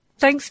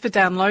Thanks for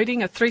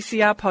downloading a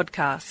 3CR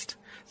podcast.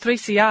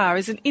 3CR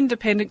is an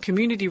independent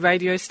community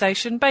radio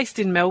station based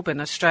in Melbourne,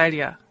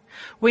 Australia.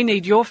 We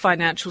need your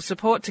financial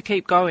support to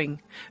keep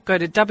going. Go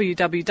to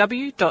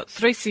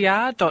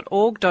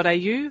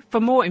www.3cr.org.au for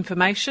more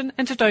information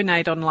and to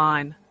donate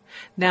online.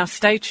 Now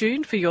stay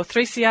tuned for your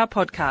 3CR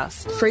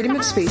podcast. Freedom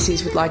of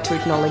Species would like to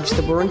acknowledge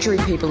the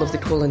Wurundjeri people of the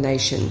Kulin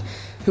Nation,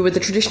 who are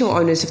the traditional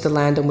owners of the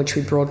land on which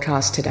we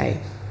broadcast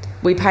today.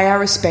 We pay our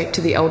respect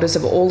to the elders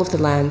of all of the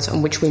lands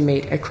on which we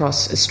meet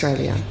across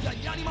Australia.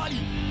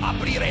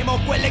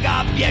 Apriremo quelle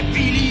gabbie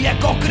vili e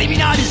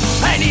criminali.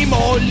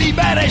 Animal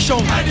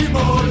liberation,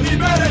 animal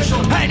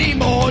liberation,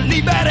 animal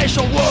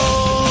liberation.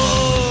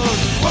 Whoa,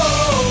 whoa.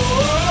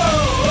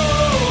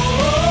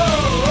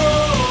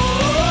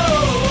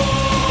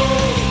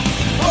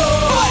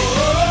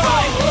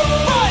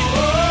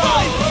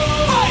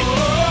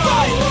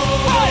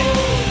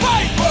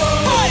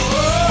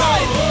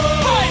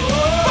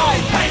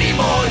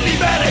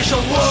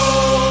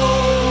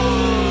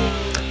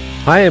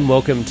 Hi and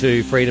welcome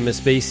to Freedom of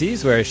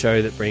Species. We're a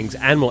show that brings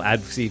animal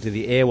advocacy to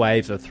the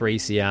airwaves of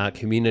 3CR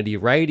Community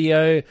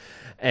Radio.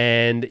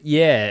 And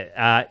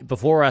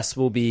before us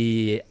will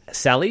be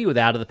Sally with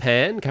Out of the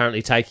Pan,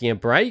 currently taking a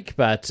break.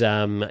 But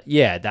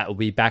that will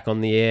be back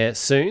on the air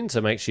soon.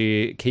 So make sure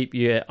you keep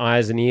your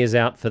eyes and ears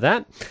out for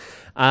that.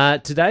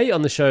 Today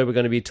on the show, we're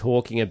going to be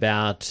talking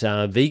about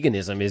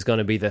veganism is going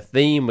to be the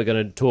theme. We're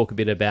going to talk a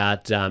bit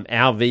about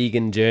our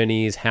vegan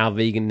journeys, how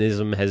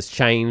veganism has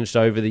changed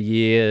over the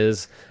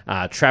years,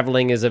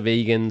 traveling as a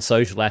vegan,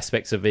 social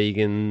aspects of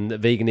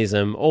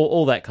veganism,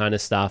 all that kind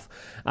of stuff.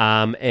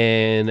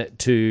 And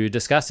to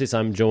discuss this,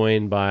 I'm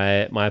joined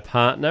by my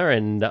partner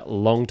and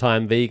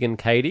longtime vegan,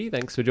 Katie.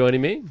 Thanks for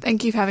joining me.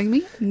 Thank you for having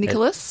me,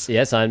 Nicholas.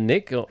 Yes, I'm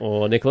Nick,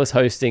 or Nicholas,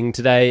 hosting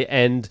today.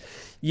 And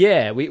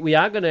yeah, we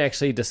are going to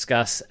actually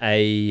discuss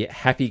a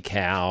happy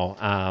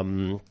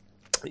cow,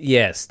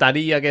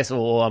 study, I guess,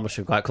 or I'm not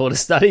sure quite call it a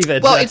study.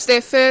 But, it's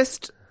their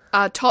first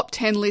top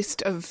 10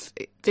 list of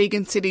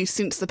vegan cities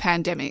since the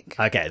pandemic.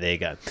 Okay, there you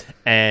go.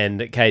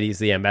 And Katie's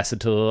the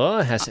ambassador.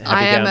 I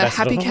am a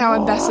happy cow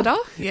ambassador,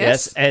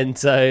 yes. And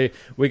so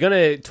we're going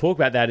to talk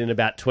about that in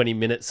about 20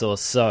 minutes or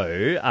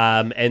so.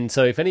 And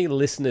so if any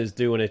listeners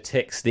do want to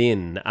text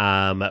in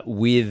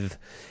with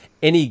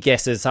any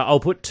guesses? So I'll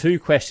put two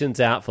questions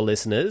out for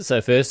listeners.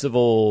 So first of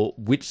all,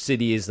 which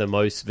city is the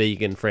most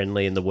vegan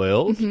friendly in the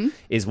world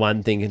is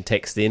one thing you can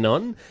text in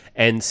on.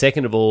 And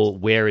second of all,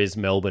 where is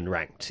Melbourne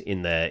ranked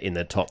in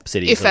the top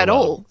cities? If at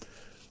all.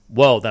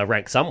 Well, they're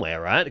ranked somewhere,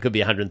 right? It could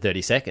be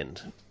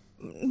 132nd.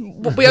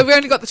 We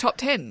only got the top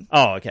 10.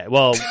 Oh, okay.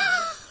 Well,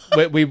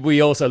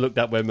 we also looked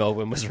up where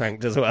Melbourne was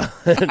ranked as well.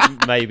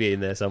 Maybe in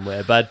there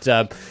somewhere. But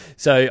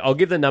so I'll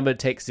give the number to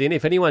text in.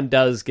 If anyone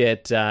does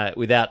get,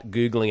 without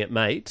Googling it,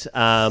 mate,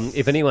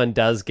 if anyone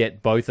does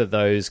get both of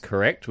those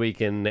correct, we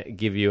can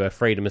give you a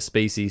Freedom of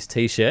Species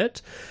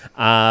t-shirt.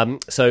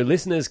 So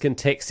listeners can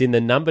text in. The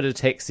number to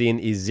text in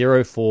is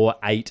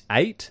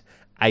 0488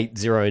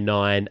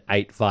 809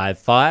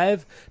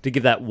 855. To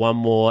give that one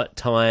more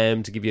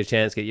time, to give you a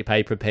chance to get your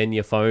paper, pen,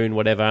 your phone,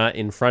 whatever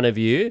in front of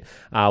you.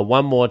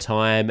 One more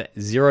time,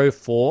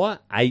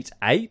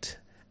 0488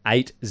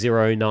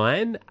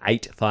 809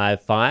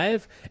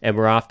 855. And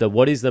we're after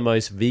what is the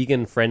most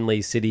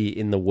vegan-friendly city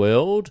in the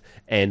world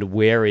and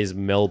where is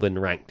Melbourne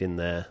ranked in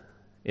the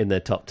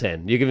top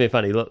 10. You give me a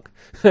funny look.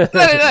 No,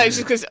 it's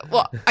just because,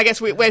 I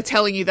guess we're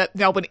telling you that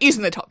Melbourne is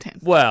in the top 10.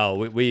 Well,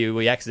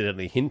 we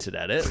accidentally hinted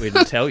at it. We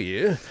didn't tell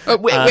you.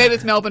 Where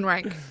does Melbourne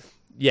rank?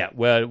 Yeah,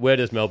 where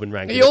does Melbourne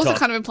rank? You're also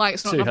kind of implying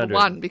it's not 200. Number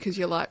one because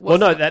you're like... Well,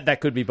 no,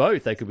 that could be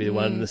both. They could be the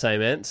one and the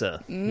same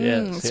answer.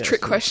 It's a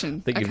trick question.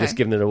 I think you've just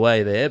given it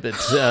away there, but...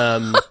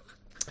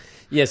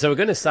 Yeah, so we're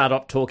going to start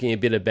off talking a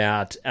bit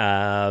about,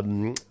 our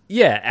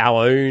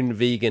own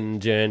vegan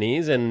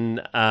journeys. And,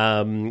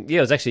 it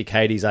was actually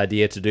Katie's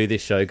idea to do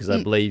this show because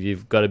I believe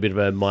you've got a bit of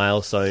a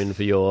milestone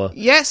for your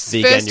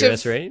vegan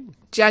anniversary.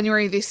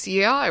 January this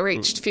year, I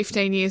reached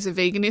 15 years of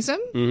veganism.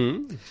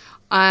 Mm-hmm.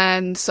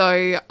 And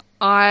so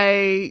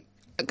I...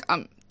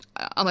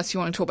 unless you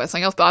want to talk about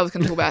something else, but I was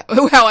going to talk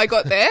about how I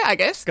got there, I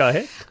guess. Go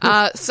ahead.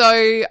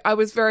 So I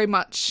was very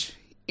much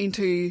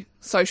into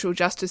social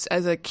justice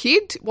as a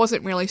kid. It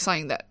wasn't really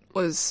something that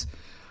was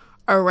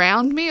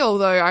around me,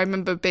 although I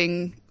remember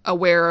being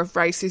aware of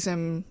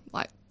racism,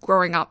 like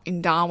growing up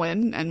in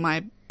Darwin, and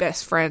my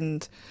best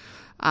friend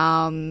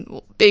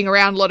being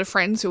around a lot of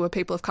friends who were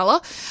people of colour.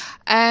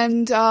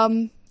 And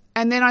then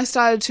I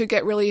started to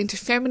get really into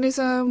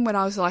feminism when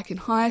I was like in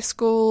high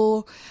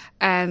school,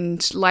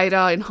 and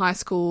later in high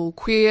school,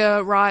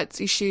 queer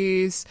rights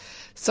issues.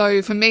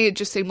 So for me, it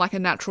just seemed like a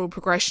natural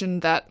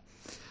progression that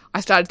I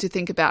started to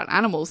think about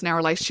animals and our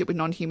relationship with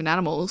non-human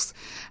animals.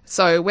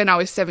 So when I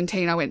was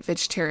 17, I went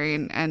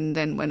vegetarian, and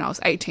then when I was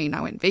 18,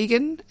 I went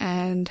vegan,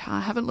 and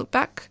I haven't looked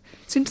back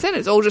since then.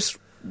 It's all just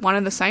one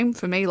and the same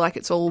for me, like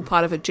it's all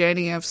part of a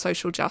journey of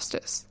social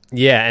justice.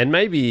 Yeah, and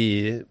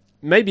maybe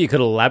maybe you could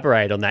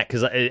elaborate on that,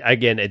 because,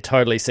 again, it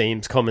totally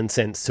seems common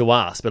sense to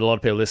us, but a lot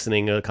of people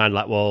listening are kind of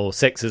like, well,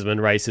 sexism and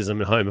racism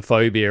and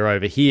homophobia are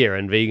over here,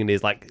 and vegan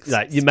is like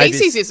you maybe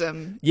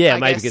speciesism. Yeah, I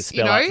maybe guess,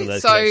 you could spell out some of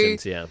those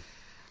connections. Yeah,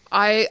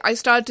 I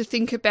started to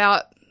think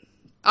about.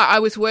 I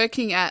was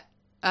working at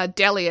a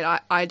deli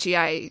at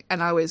IGA,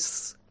 and I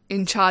was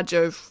in charge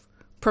of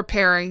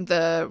preparing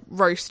the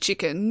roast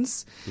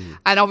chickens,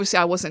 and obviously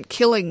I wasn't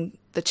killing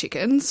the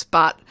chickens,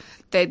 but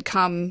they'd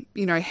come,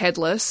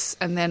 headless,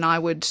 and then I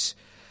would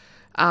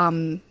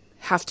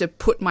have to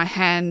put my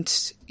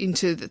hand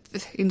into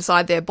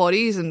inside their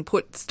bodies and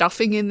put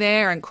stuffing in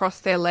there and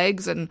cross their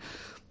legs and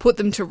put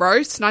them to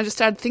roast. And I just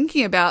started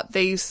thinking about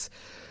these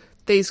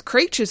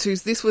creatures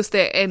whose this was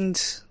their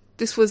end,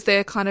 this was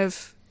their kind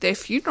of their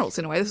funerals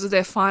in a way. This was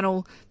their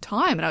final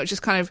time, and it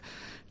just kind of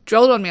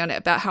drilled on me on it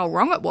about how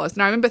wrong it was.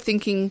 And I remember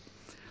thinking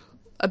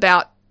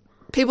about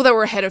people that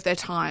were ahead of their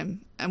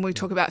time, and we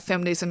talk about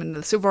feminism and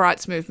the civil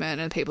rights movement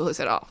and people who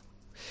said, oh,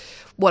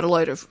 what a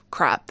load of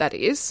crap that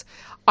is.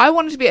 I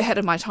wanted to be ahead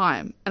of my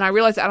time, and I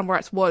realised that animal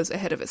rights was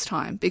ahead of its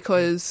time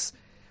because,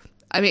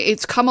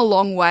 it's come a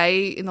long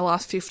way in the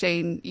last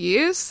 15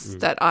 years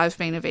that I've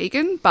been a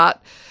vegan,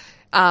 but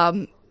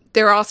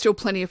there are still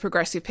plenty of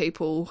progressive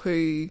people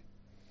who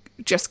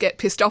just get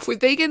pissed off with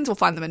vegans or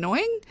find them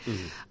annoying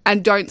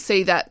and don't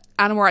see that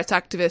animal rights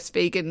activists,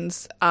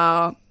 vegans,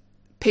 are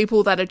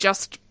people that are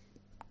just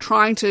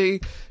trying to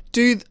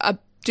do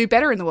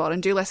better in the world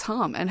and do less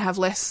harm and have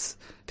less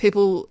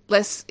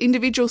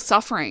individual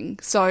suffering.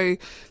 So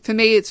for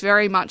me, it's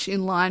very much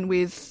in line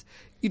with,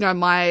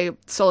 my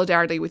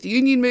solidarity with the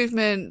union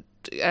movement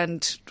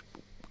and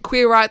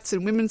queer rights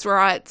and women's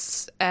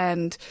rights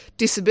and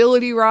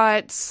disability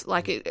rights.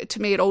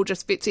 To me, it all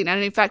just fits in.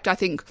 And in fact, I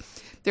think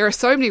there are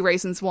so many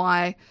reasons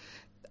why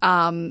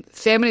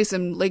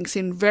feminism links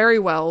in very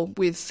well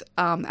with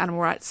animal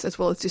rights as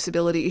well as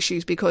disability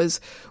issues, because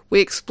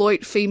we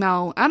exploit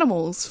female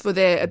animals for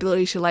their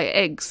ability to lay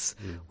eggs.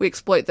 We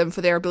exploit them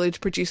for their ability to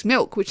produce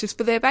milk, which is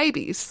for their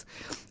babies,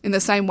 in the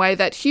same way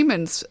that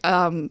humans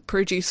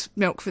produce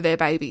milk for their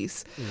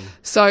babies.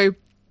 So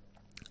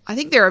I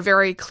think there are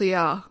very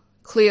clear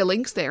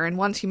links there, and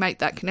once you make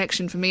that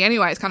connection, for me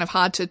anyway, it's kind of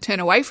hard to turn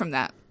away from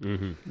that.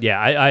 Yeah,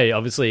 I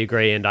obviously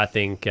agree, and I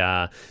think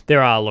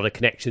there are a lot of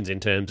connections in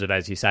terms of,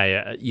 as you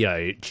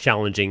say,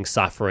 challenging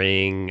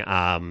suffering,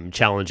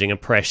 challenging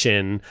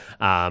oppression,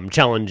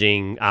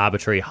 challenging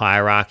arbitrary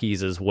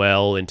hierarchies as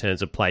well, in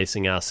terms of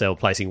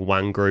placing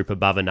one group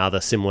above another,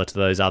 similar to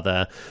those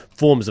other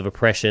forms of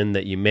oppression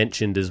that you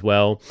mentioned as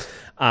well.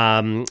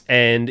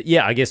 And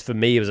yeah, I guess for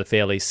me, it was a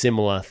fairly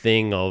similar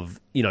thing of,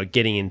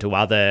 getting into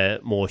other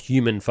more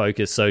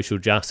human-focused social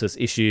justice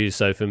issues.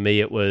 So for me,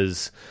 it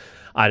was,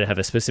 I don't have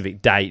a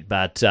specific date,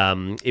 but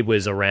it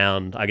was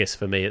around, I guess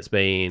for me, it's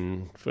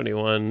been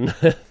 21,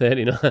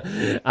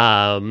 39.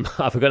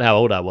 I forgot how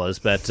old I was,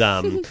 but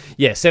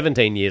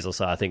 17 years or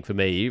so, I think for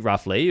me,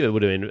 roughly. It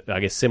would have been,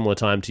 I guess, similar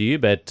time to you.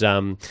 But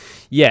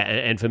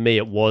and for me,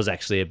 it was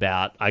actually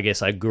about, I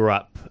guess I grew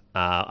up,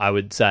 I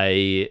would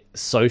say,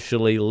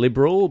 socially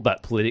liberal,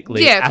 but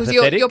politically apathetic.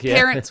 Yeah, because your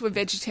parents were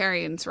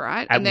vegetarians,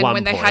 right? And then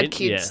when they had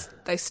kids,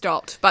 they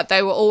stopped. But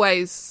they were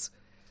always,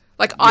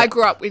 I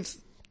grew up with,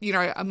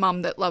 a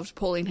mum that loved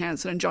Pauline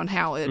Hanson and John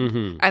Howard,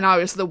 and I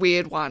was the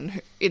weird one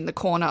in the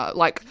corner,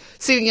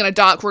 sitting in a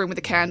dark room with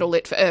a candle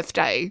lit for Earth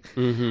Day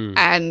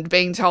and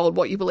being told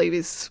what you believe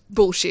is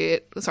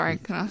bullshit. Sorry,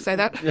 can I say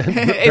that?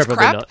 It's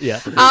crap. Not, yeah.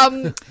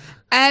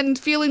 And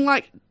feeling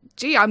like,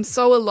 gee, I'm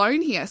so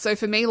alone here. So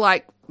for me,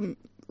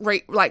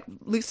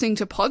 listening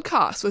to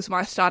podcasts was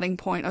my starting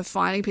point of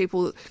finding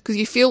people, because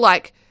you feel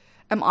like,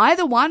 am I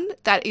the one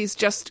that is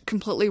just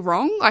completely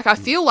wrong? I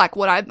feel like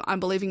what I'm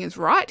believing is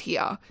right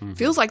here.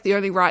 Feels like the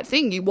only right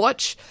thing. You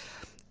watch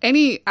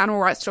any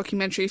animal rights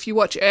documentary, if you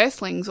watch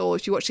Earthlings or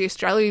if you watch the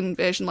Australian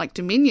version like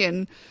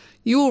Dominion,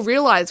 you will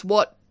realise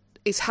what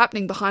is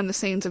happening behind the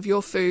scenes of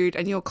your food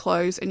and your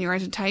clothes and your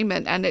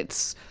entertainment. And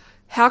it's,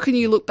 how can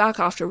you look back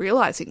after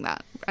realising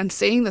that and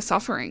seeing the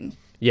suffering?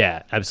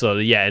 Yeah,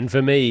 absolutely. Yeah, and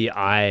for me,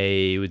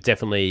 I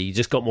definitely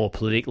just got more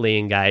politically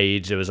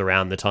engaged. It was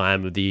around the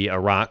time of the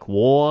Iraq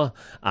War,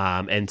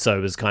 and so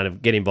it was kind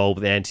of getting involved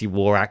with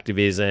anti-war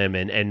activism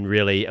and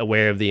really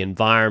aware of the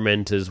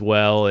environment as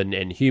well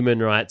and human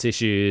rights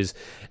issues.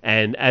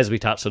 And as we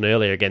touched on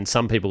earlier, again,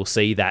 some people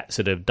see that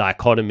sort of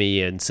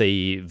dichotomy and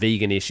see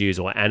vegan issues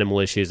or animal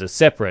issues as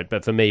separate.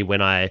 But for me,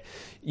 when I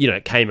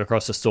came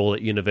across a stall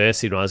at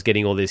university when I was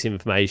getting all this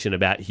information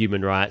about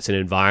human rights and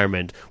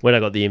environment, when I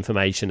got the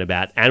information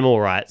about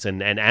animal rights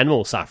and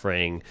animal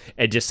suffering,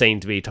 it just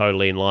seemed to be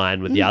totally in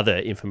line with the other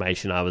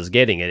information I was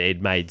getting. It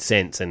made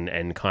sense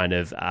and kind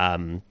of,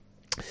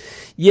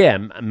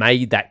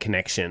 made that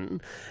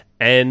connection.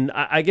 And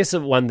I guess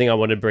one thing I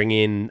want to bring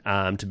in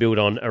to build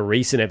on a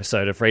recent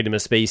episode of Freedom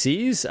of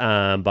Species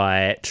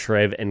by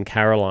Trev and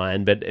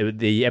Caroline, but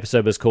the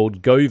episode was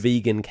called Go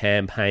Vegan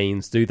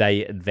Campaigns, Do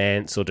They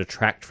Advance or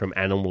Detract from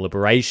Animal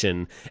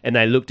Liberation? And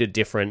they looked at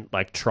different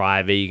like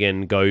try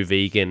vegan, go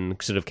vegan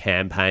sort of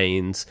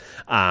campaigns,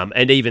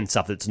 and even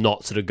stuff that's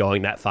not sort of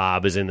going that far,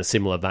 but is in a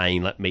similar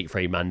vein, like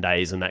Meat-Free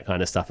Mondays and that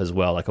kind of stuff as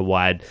well, like a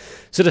wide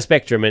sort of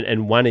spectrum.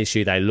 And one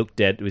issue they looked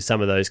at with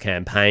some of those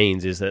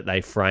campaigns is that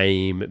they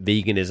frame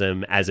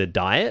veganism as a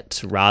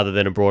diet rather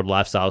than a broad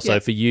lifestyle.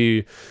 So for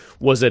you,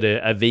 was it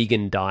a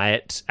vegan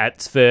diet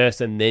at first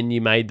and then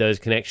you made those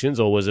connections,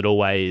 or was it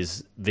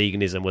always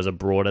veganism was a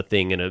broader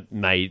thing and it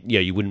made,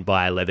 you wouldn't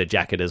buy a leather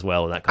jacket as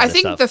well and that kind of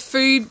stuff? I think the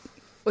food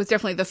was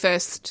definitely the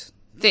first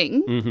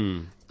thing.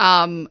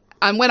 Mm-hmm.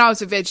 And when I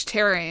was a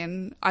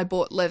vegetarian, I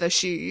bought leather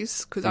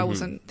shoes because I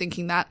wasn't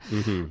thinking that.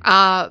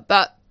 Mm-hmm.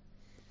 But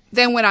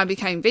then when I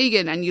became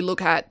vegan and you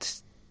look at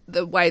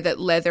the way that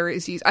leather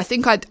is used, I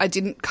think I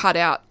didn't cut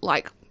out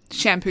like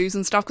shampoos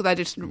and stuff because I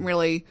just didn't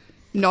really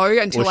know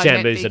until I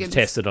met vegans. Shampoos that are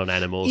tested on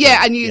animals.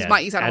 Yeah, and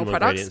might use animal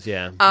products.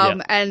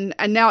 And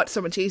now it's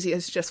so much easier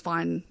to just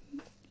find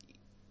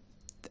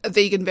a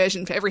vegan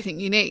version for everything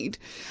you need.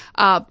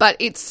 But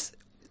it's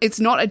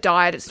not a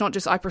diet. It's not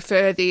just I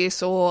prefer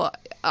this or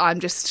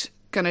I'm just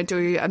going to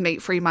do a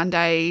Meat-Free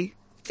Monday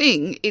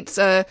thing. It's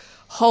a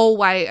whole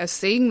way of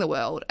seeing the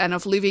world and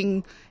of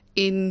living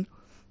in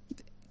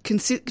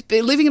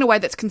a way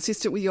that's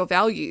consistent with your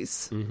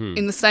values. Mm-hmm.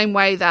 In the same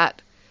way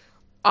that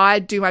I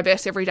do my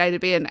best every day to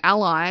be an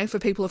ally for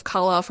people of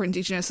colour, for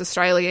Indigenous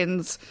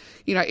Australians.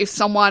 You know,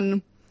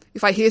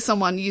 if I hear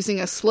someone using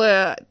a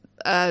slur,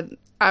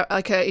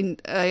 like a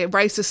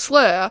racist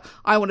slur,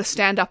 I want to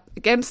stand up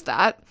against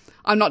that.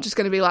 I'm not just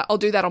going to be like, I'll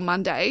do that on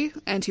Monday,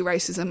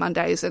 anti-racism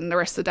Mondays, and the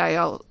rest of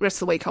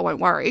the week I won't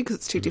worry because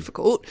it's too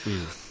difficult.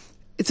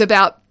 It's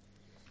about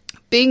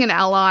being an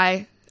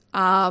ally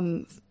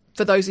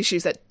for those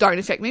issues that don't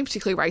affect me,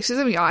 particularly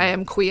racism. You know, I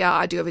am queer,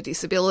 I do have a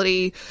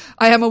disability,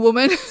 I am a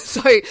woman,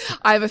 so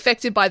I am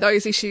affected by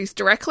those issues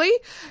directly.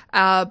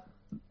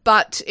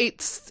 But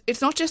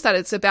it's not just that,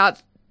 it's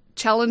about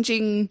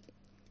challenging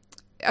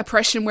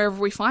oppression wherever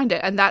we find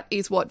it, and that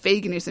is what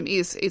veganism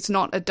is. It's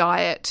not a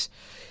diet.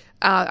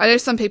 I know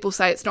some people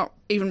say it's not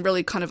even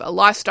really kind of a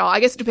lifestyle. I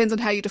guess it depends on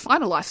how you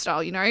define a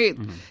lifestyle, you know.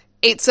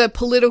 It's a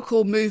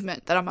political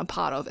movement that I'm a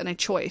part of and a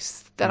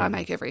choice that I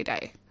make every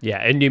day. Yeah,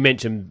 and you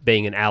mentioned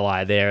being an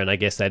ally there, and I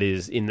guess that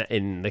is,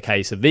 in the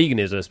case of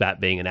veganism, it's about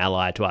being an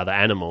ally to other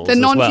animals the as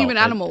non-human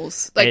well.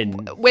 Animals.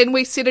 When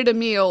we sit at a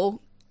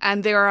meal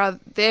and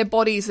their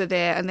bodies are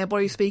there and their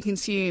bodies being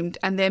consumed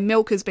and their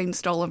milk has been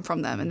stolen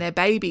from them and their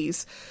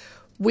babies,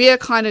 we're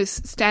kind of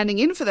standing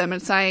in for them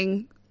and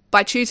saying,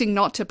 by choosing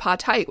not to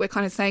partake, we're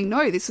kind of saying,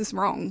 no, this is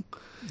wrong.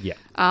 Yeah.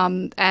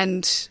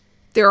 And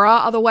there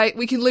are other ways.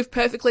 We can live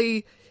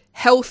perfectly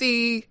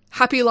healthy,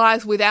 happy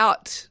lives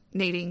without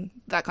needing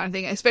that kind of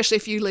thing, especially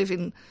if you live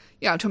in,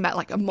 I'm talking about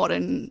like a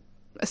modern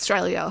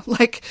Australia.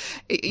 Like,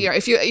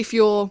 if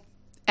you're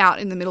out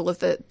in the middle of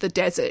the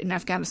desert in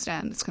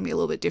Afghanistan, it's going to be a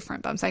little bit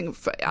different. But I'm saying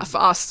for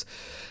us,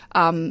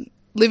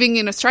 living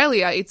in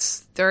Australia,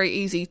 it's very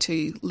easy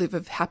to live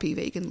a happy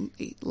vegan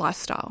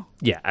lifestyle.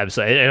 Yeah,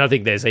 absolutely. And I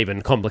think there's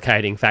even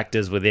complicating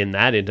factors within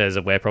that in terms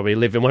of we probably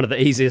live in one of the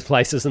easiest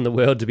places in the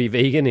world to be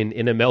vegan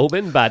in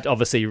Melbourne, but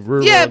obviously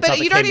rural. Yeah, but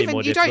you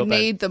don't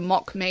need the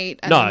mock meat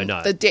and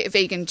no. the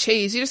vegan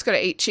cheese. You just got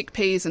to eat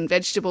chickpeas and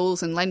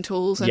vegetables and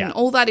lentils, and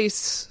all that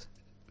is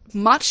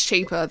much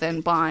cheaper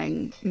than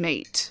buying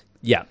meat.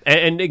 Yeah,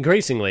 and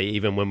increasingly,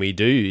 even when we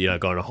do,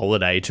 go on a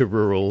holiday to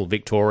rural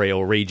Victoria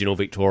or regional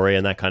Victoria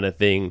and that kind of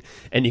thing,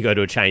 and you go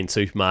to a chain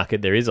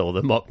supermarket, there is all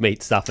the mock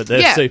meat stuff at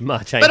the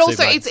supermarket. But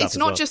also, it's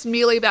not just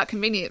merely about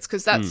convenience,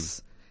 because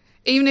that's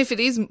even if it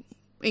is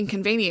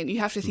inconvenient,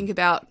 you have to think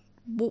about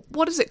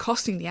what is it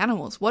costing the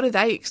animals? What are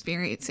they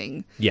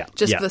experiencing?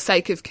 Just for the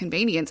sake of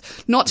convenience.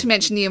 Not to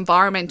mention the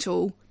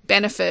environmental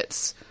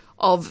benefits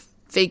of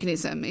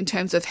veganism in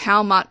terms of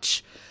how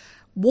much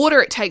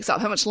water it takes up,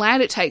 how much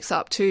land it takes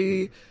up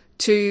to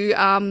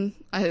I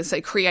don't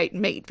say create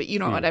meat, but you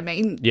know what I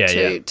mean,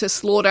 to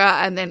slaughter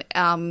and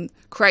then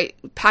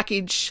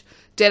package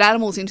dead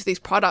animals into these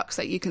products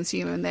that you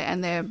consume,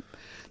 and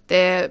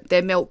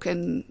their milk,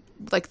 and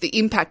like the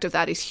impact of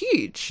that is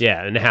huge.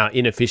 Yeah, and how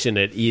inefficient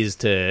it is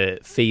to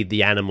feed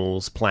the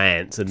animals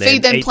plants and then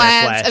feed them eat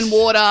plants and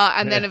water,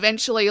 and then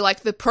eventually, like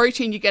the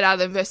protein you get out of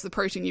them versus the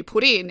protein you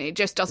put in, it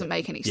just doesn't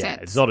make any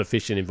sense. It's not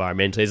efficient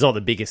environmentally. It's not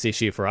the biggest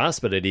issue for us,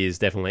 but it is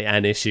definitely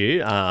an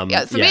issue. For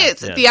me,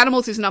 it's the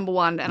animals is number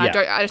one, and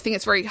I think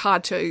it's very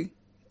hard to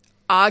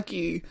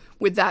argue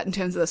with that in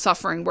terms of the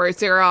suffering, whereas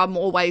there are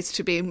more ways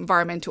to be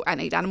environmental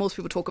and eat animals.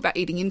 People talk about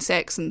eating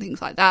insects and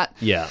things like that.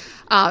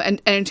 And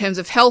in terms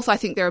of health, I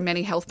think there are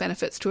many health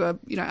benefits to a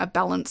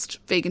balanced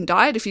vegan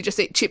diet. If you just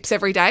eat chips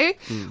every day,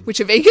 which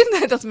are vegan,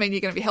 that doesn't mean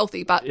you're going to be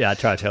healthy. But I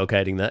try to tell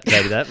Katie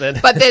that.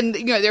 But then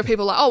there are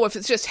people like, if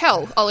it's just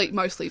health, I'll eat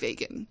mostly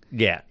vegan.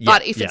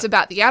 But if it's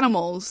about the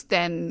animals,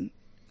 then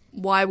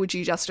why would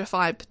you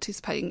justify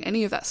participating in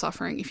any of that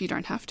suffering if you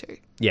don't have to?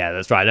 Yeah,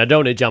 that's right. And I don't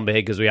want to jump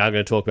ahead because we are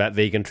going to talk about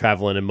vegan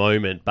travel in a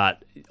moment,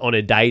 but on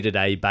a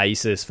day-to-day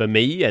basis for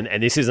me,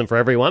 and this isn't for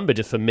everyone, but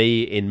just for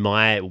me in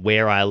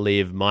where I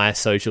live, my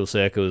social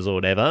circles or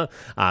whatever,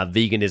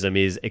 veganism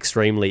is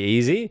extremely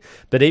easy.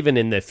 But even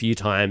in the few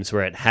times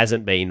where it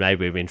hasn't been,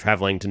 maybe we've been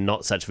traveling to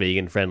not such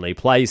vegan-friendly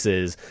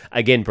places,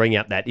 again, bring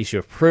up that issue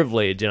of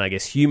privilege, and I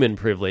guess human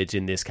privilege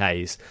in this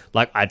case.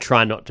 Like, I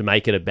try not to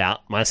make it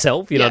about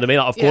myself, you know what I mean?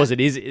 Like, of course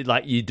it is,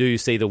 like, you do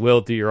see the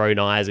world through your own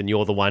eyes, and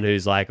you're the one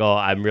who's like,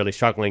 oh, I'm really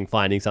struggling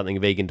finding something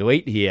vegan to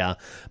eat here.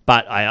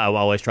 But I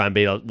always try and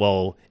be like,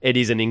 well, it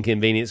is an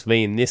inconvenience for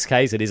me in this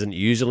case. It isn't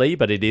usually,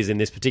 but it is in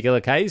this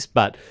particular case.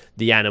 But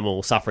the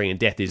animal suffering and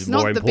death is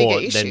more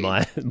important than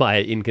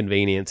my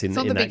inconvenience in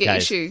that case. It's not the bigger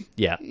issue.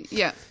 Yeah.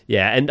 Yeah.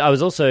 Yeah. And I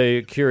was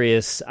also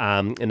curious,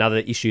 another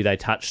issue they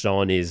touched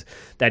on is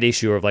that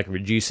issue of like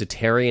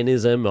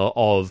reducitarianism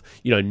of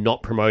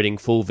not promoting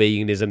full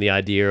veganism, the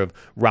idea of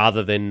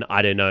rather than,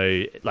 I don't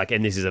know, like,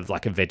 and this is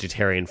like a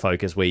vegetarian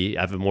focus, we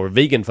have a more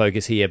vegan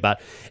focus here,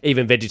 but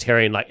even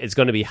vegetarian, like it's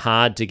going to be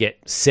hard to get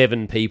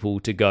 7 people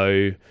to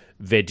go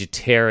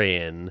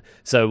vegetarian.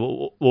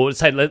 So we'll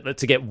say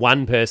to get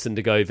one person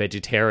to go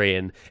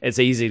vegetarian, it's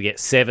easy to get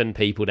 7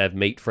 people to have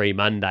meat-free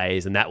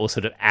Mondays, and that will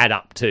sort of add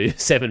up to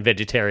 7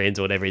 vegetarians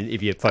or whatever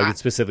if you focus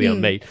specifically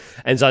on meat.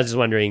 And so I was just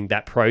wondering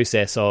that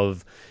process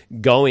of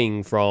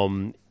going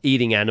from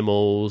eating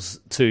animals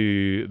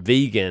to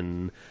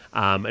vegan,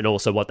 and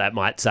also what that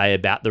might say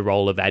about the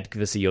role of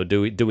advocacy, or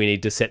do we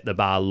need to set the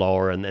bar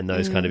lower and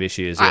those kind of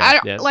issues?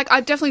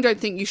 I definitely don't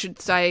think you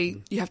should say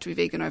you have to be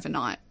vegan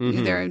overnight.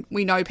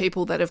 We know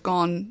people that have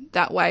gone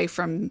that way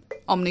from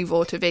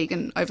omnivore to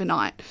vegan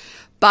overnight.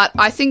 But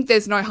I think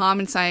there's no harm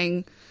in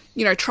saying,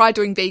 try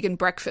doing vegan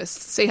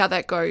breakfast, see how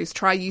that goes.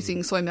 Try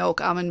using soy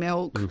milk, almond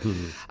milk.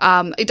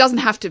 It doesn't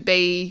have to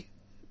be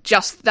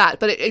just that,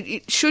 but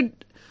it should.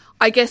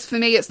 I guess for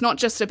me, it's not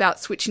just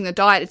about switching the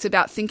diet, it's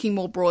about thinking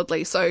more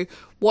broadly. So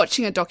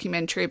watching a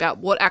documentary about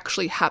what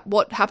actually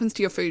what happens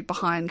to your food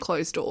behind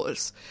closed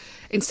doors,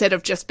 instead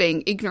of just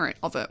being ignorant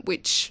of it,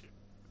 which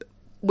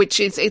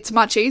is, it's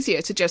much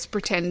easier to just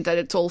pretend that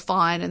it's all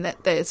fine and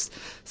that there's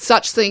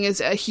such thing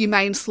as a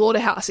humane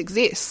slaughterhouse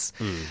exists.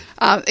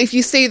 If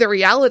you see the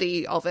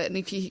reality of it, and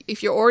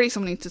if you're already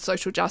someone into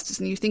social justice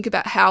and you think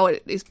about how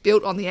it is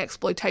built on the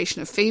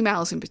exploitation of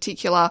females in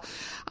particular,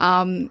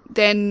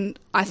 then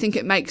I think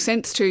it makes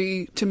sense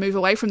to move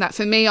away from that.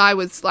 For me, I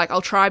was like,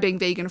 I'll try being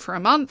vegan for a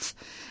month,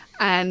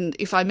 and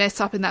if I mess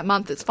up in that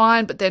month, it's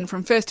fine. But then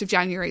from 1st of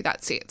January,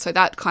 that's it. So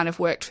that kind of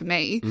worked for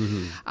me.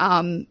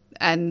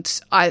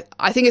 And I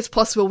think it's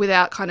possible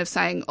without kind of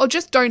saying, oh,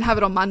 just don't have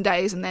it on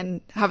Mondays and then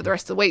have it the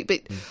rest of the week.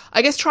 But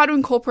I guess try to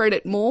incorporate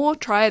it more,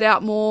 try it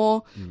out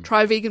more,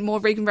 try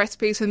more vegan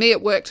recipes. For me,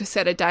 it worked to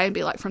set a day and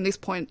be like, from this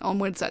point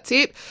onwards, that's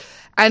it.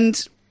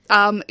 And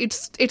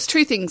it's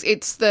 2 things.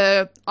 It's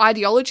the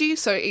ideology,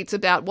 so it's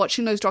about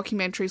watching those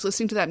documentaries,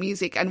 listening to that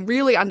music, and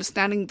really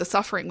understanding the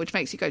suffering, which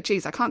makes you go,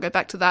 geez, I can't go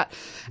back to that.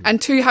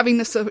 And 2, having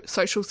the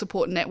social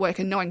support network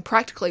and knowing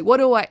practically, what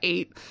do I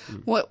eat?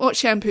 What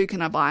shampoo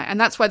can I buy? And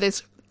that's why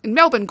there's, in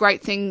Melbourne,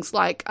 great things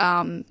like,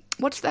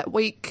 what's that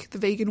week, the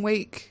vegan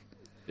week?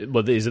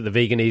 Well, is it the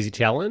Vegan Easy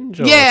Challenge?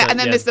 Yeah, and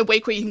then there's the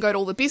week where you can go to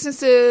all the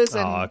businesses.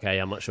 And, okay,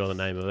 I'm not sure the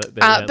name of it.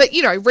 But,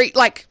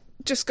 but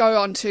just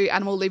go on to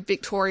Animal Live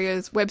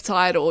Victoria's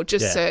website, or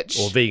just search...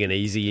 Or Vegan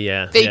Easy,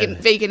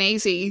 Vegan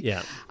Easy.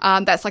 Yeah.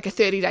 That's like a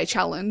 30-day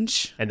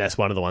challenge. And that's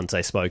one of the ones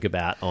they spoke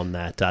about on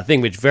that thing,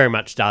 which very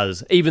much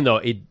does, even though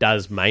it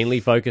does mainly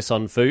focus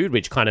on food,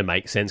 which kind of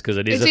makes sense because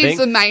it is a thing. It is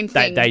the main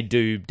thing. They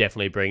do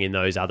definitely bring in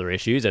those other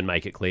issues and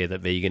make it clear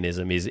that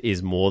veganism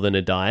is more than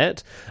a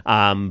diet.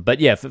 But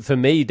yeah, for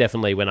me,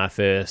 definitely when I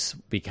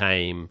first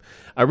became...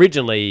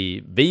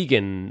 originally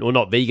vegan, or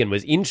not vegan,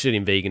 was interested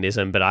in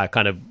veganism, but I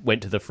kind of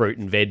went to the fruit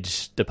and veg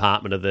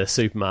department of the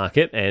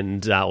supermarket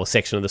or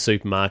section of the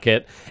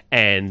supermarket,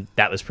 and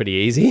that was pretty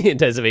easy in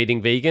terms of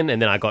eating vegan.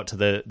 And then I got to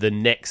the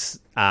next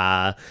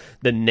aisle,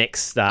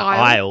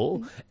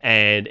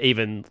 and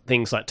even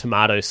things like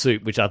tomato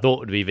soup, which I thought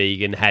would be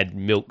vegan, had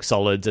milk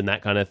solids and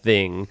that kind of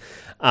thing.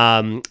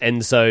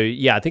 And so,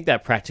 yeah, I think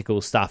that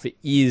practical stuff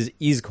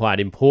is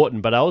quite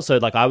important. But I also,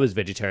 I was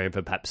vegetarian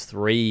for perhaps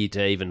 3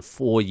 to even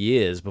 4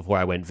 years before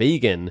I went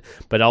vegan.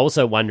 But I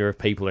also wonder if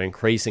people are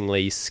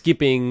increasingly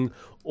skipping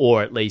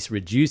or at least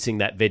reducing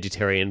that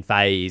vegetarian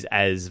phase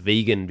as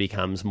vegan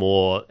becomes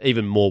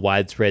even more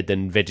widespread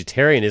than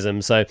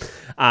vegetarianism. So,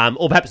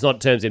 or perhaps not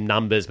in terms of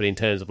numbers, but in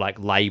terms of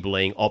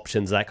labeling,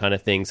 options, that kind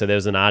of thing. So there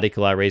was an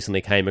article I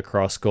recently came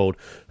across called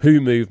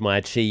 "Who Moved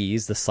My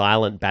Cheese? The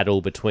Silent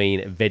Battle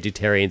Between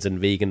Vegetarians and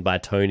Vegan" by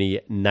Tony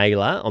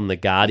Naylor on The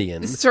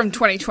Guardian. This is from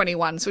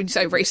 2021, so when you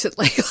say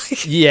recently.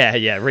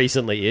 Yeah,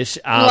 recently-ish.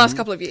 The last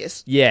couple of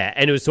years. Yeah,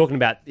 and it was talking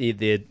about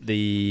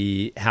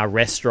the how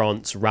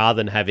restaurants, rather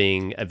than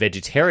having having a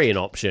vegetarian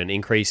option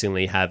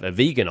increasingly have a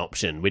vegan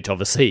option, which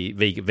obviously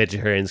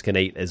vegetarians can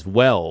eat as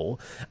well.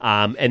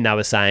 And they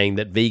were saying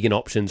that vegan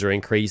options are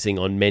increasing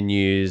on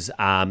menus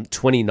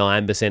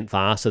 29%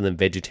 faster than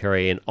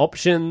vegetarian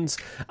options.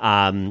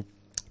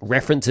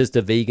 References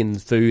to vegan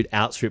food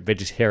outstrip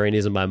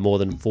vegetarianism by more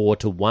than 4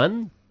 to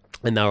 1.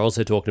 And they were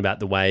also talking about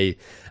the way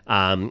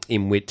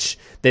in which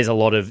there's a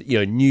lot of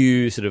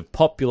new sort of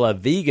popular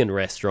vegan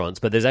restaurants,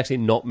 but there's actually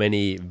not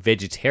many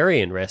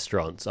vegetarian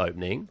restaurants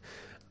opening.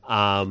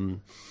 Yeah.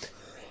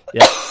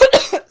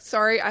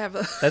 Sorry, I have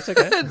a That's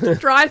okay.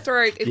 dry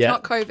throat. It's Yeah.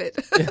 not COVID.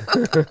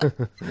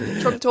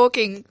 From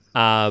talking.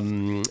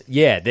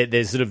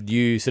 There's sort of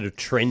new sort of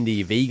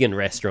trendy vegan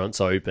restaurants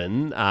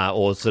open,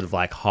 or sort of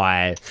like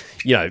high,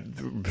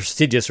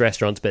 prestigious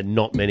restaurants, but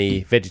not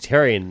many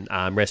vegetarian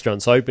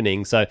restaurants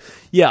opening. So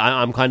yeah,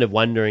 I'm kind of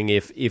wondering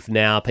if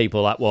now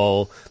people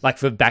are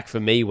back for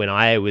me when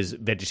I was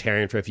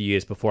vegetarian for a few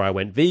years before I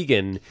went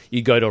vegan,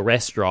 you go to a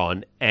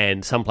restaurant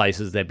and some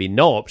places there'd be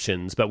no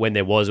options, but when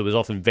there was, it was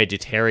often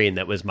vegetarian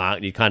that was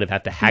marked. You kind of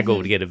have to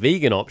haggle to get a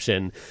vegan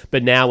option.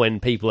 But now when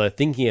people are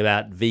thinking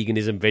about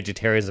veganism,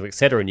 vegetarianism,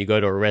 etc., and you go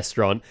to a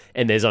restaurant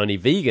and there's only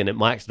vegan, it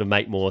might sort of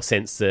make more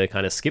sense to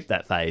kind of skip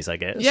that phase, I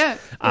guess. Yeah.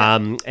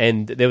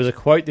 And there was a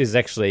quote, this is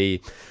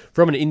actually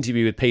from an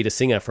interview with Peter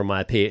Singer from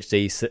my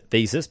PhD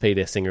thesis.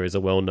 Peter Singer is a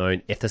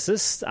well-known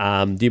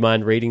ethicist. Do you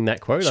mind reading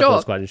that quote? Sure. I thought it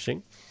was quite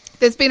interesting.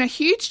 There's been a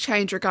huge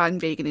change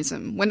regarding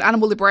veganism. When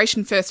Animal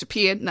Liberation first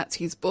appeared, and that's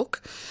his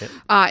book, in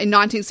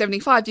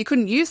 1975, you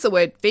couldn't use the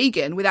word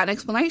vegan without an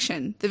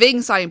explanation. The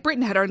Vegan Society in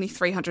Britain had only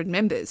 300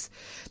 members.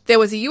 There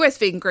was a US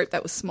vegan group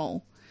that was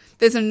small.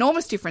 There's an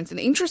enormous difference, an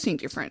interesting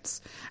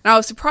difference. And I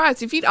was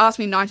surprised, if you'd asked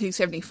me in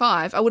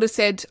 1975, I would have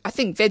said, I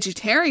think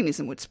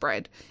vegetarianism would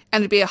spread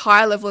and it'd be a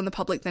higher level in the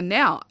public than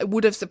now. It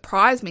would have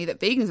surprised me that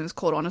veganism has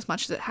caught on as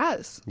much as it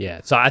has. Yeah,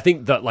 so I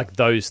think that like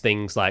those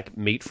things like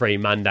meat-free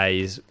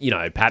Mondays,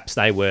 perhaps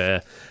they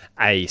were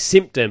a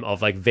symptom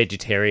of like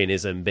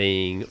vegetarianism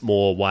being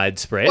more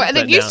widespread. Well, and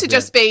it used to now,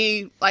 just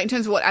be, like in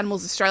terms of what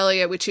Animals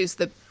Australia, which is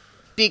the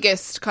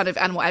biggest kind of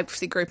animal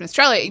advocacy group in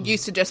Australia, it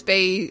used to just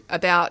be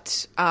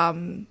about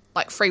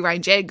like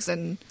free-range eggs,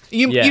 and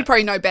you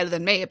probably know better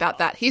than me about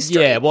that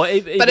history. Yeah, well,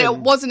 but it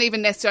wasn't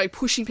even necessarily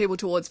pushing people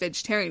towards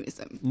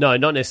vegetarianism. No,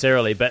 not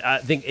necessarily, but I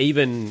think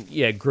even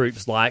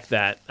groups like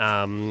that,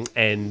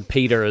 and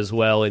Peter as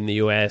well in the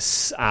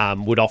US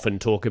would often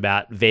talk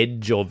about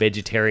veg or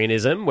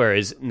vegetarianism,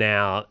 whereas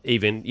now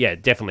even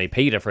definitely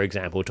Peter, for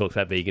example, talks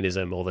about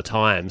veganism all the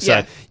time.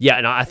 So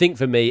and I think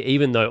for me,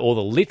 even though all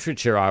the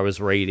literature I was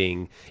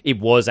reading, it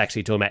was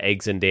actually talking about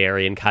eggs and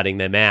dairy and cutting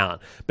them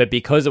out, but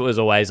because it was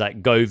always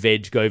like go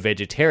veg, go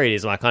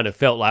vegetarianism, I kind of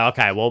felt like,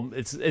 okay, well,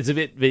 it's a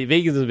bit,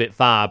 veganism is a bit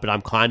far, but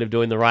I'm kind of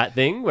doing the right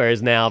thing.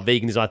 Whereas now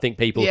veganism, I think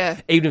people,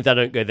 even if they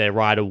don't go there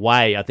right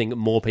away, I think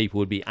more people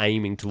would be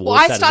aiming towards that.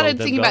 Well, I started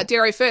thinking about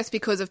dairy first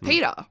because of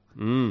Peter.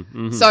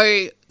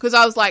 So, because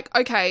I was like,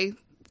 okay,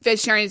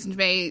 vegetarianism to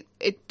me,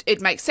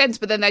 it makes sense.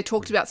 But then they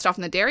talked about stuff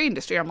in the dairy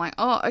industry. I'm like,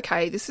 oh,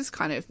 okay, this is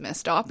kind of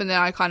messed up. And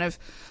then I kind of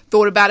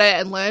thought about it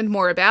and learned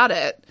more about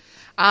it.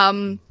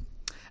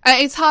 And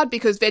it's hard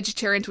because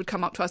vegetarians would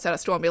come up to us at a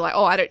store and be like,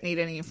 oh, I don't need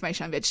any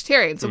information on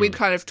vegetarians. So we'd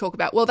kind of talk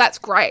about, well, that's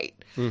great.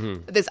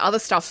 But there's other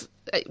stuff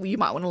you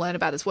might want to learn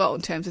about as well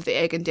in terms of the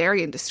egg and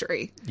dairy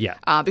industry. Yeah.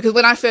 Because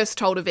when I first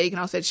told a vegan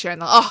I was vegetarian,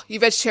 they're like, oh, you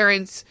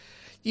vegetarians,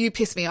 you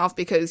piss me off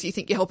because you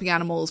think you're helping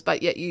animals,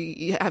 but yet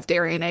you have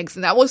dairy and eggs.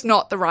 And that was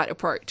not the right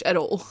approach at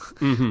all.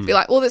 Be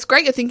like, well, that's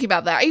great you're thinking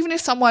about that. Even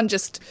if someone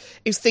just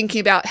is thinking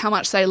about how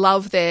much they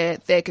love their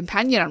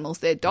companion animals,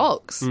 their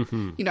dogs,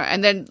 and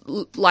then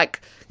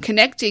like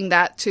connecting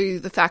that to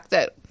the fact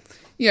that,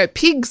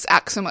 pigs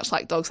act so much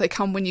like dogs. They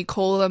come when you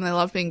call them, they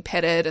love being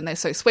petted, and they're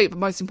so sweet. But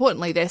most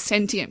importantly, they're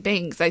sentient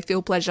beings. They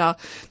feel pleasure,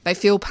 they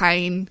feel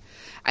pain.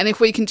 And if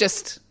we can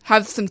just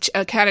have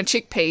a can of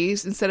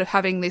chickpeas instead of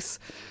having this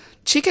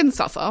chicken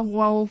suffer,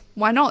 well,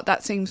 why not?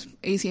 That seems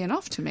easy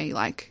enough to me.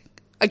 Like,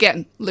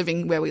 again,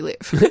 living where we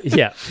live.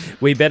 Yeah.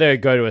 We better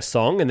go to a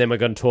song and then we're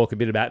going to talk a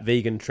bit about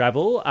vegan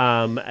travel.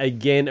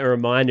 Again, a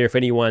reminder, if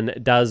anyone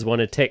does want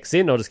to text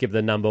in, I'll just give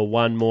the number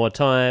one more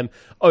time,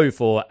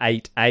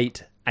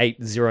 0488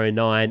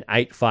 809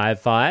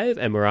 855,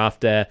 and we're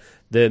after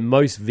the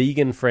most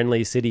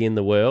vegan-friendly city in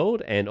the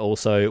world and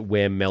also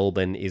where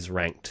Melbourne is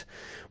ranked.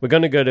 We're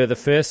going to go to the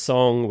first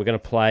song we're going to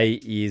play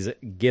is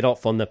Get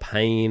Off on the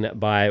Pain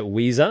by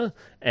Weezer.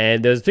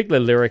 And there's a particular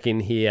lyric in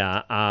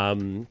here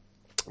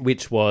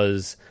which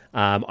was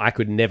I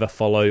could never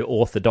follow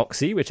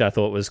orthodoxy, which I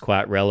thought was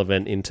quite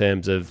relevant in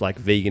terms of like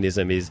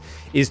veganism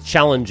is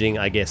challenging,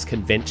 I guess,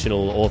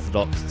 conventional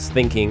orthodox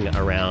thinking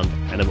around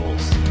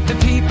animals. The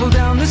people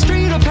down the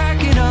street are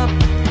packing up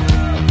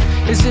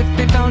as if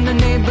they found a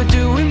neighbor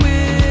doing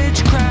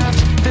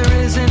witchcraft. There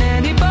isn't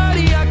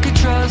anybody I could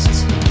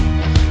trust,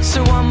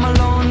 so I'm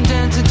alone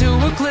dancing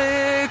to a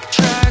click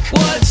track.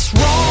 What's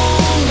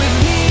wrong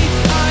with me?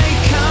 I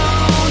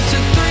count to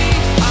 3.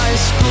 I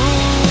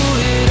screw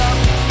it up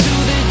to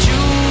the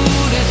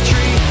Judas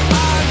tree.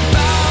 I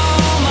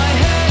bow my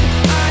head,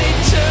 I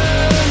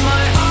turn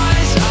my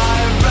eyes,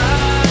 I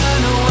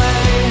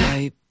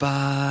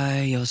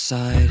by your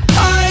side.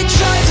 I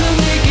tried to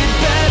make it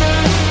better,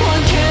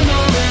 one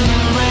candle in the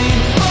rain,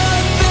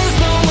 but there's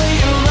no way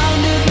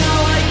around it. Now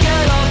I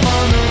get off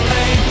on the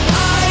pain.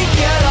 I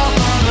get off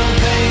on the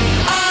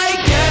pain.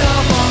 I get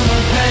off on the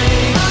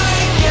pain. I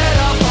get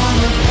off on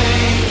the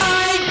pain.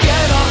 I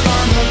get off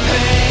on the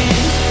pain.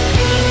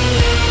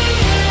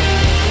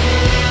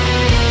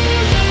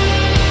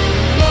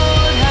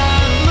 Lord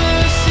have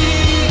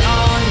mercy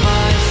on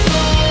my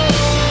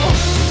soul.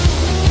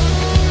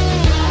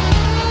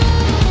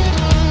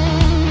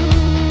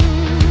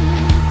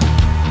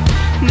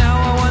 Now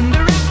I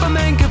wonder if a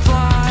man could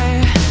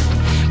fly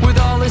with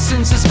all his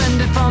sins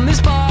suspended from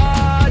his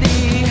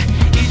body.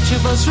 Each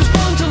of us was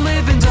born to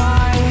live and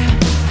die,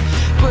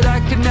 but I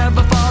could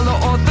never follow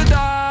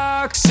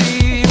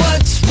orthodoxy.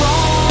 What's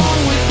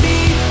wrong with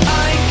me?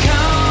 I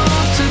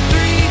count to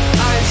 3.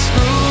 I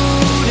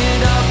screwed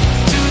it up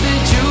to the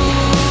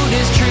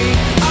Judas tree.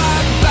 I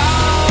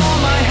bow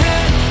my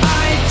head,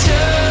 I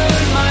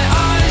turn my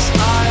eyes,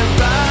 I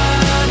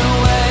ran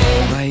away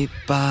right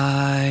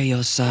by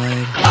your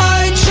side.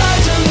 I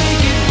tried to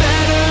make it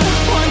better,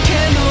 one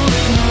candle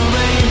in the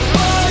rain,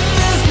 but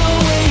there's no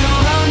way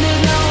around it.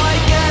 Now I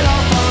get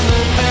off on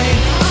the pain.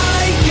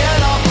 I get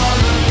off on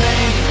the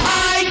pain.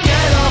 I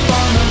get off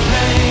on the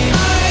pain.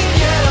 I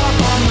get off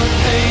on the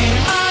pain.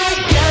 I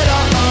get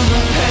off on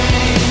the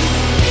pain.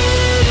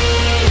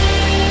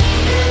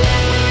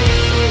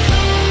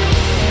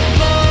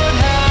 Lord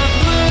have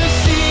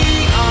mercy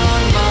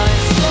on my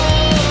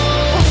soul.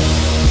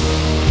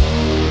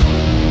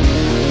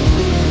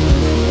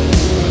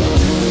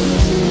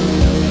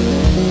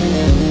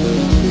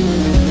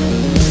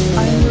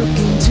 I look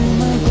into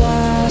my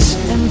glass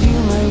and view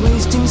my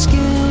wasting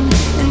skin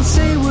and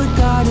say, would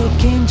God it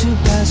came to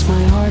pass,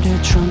 my heart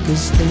had shrunk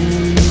as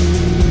thin.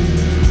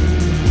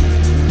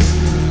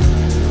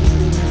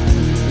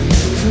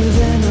 For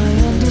then I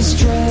am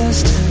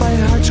distressed by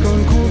hearts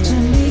grown cold to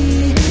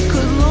me,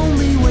 could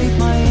lonely wait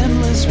my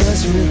endless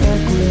rest with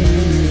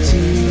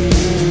equanimity.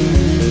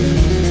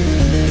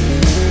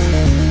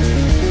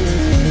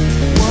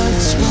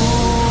 What's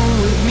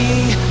wrong with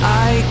me?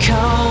 I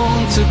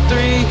count to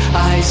 3.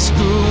 I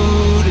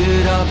screwed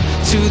it up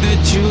to the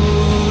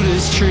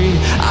Judas tree.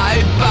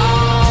 I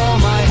bow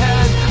my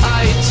head,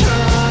 I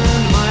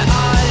turn my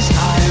eyes,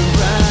 I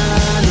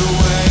ran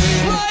away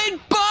right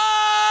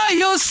by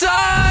your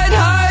side.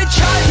 I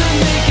tried to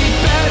make it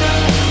better,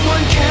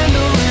 one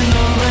candle in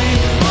the rain,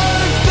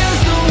 but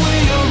there's no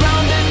way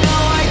around it.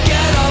 Now I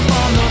get off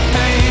on the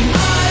pain.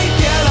 I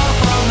get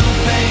off on the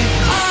pain.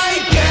 I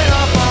get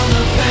off on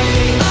the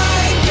pain.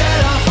 I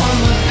get off on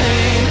the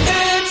pain.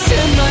 It's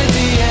in my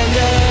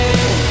DNA.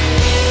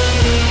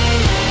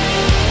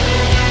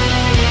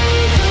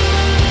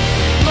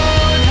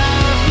 Lord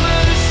have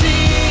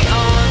mercy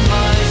on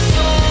my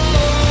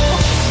soul.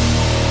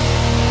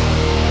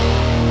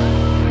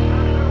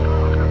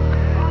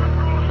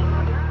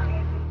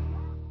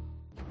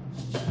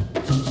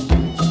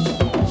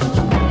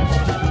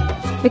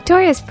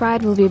 Victoria's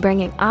Pride will be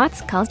bringing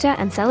arts, culture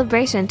and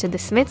celebration to the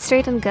Smith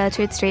Street and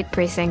Gertrude Street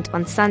precinct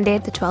on Sunday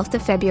the 12th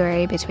of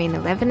February between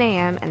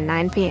 11am and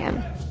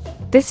 9pm.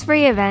 This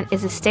free event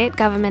is a state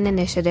government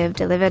initiative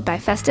delivered by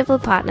festival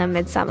partner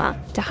Midsummer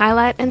to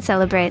highlight and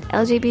celebrate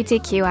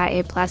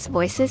LGBTQIA+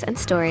 voices and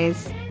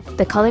stories.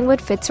 The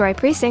Collingwood Fitzroy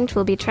precinct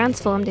will be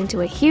transformed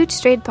into a huge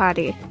street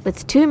party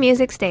with 2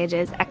 music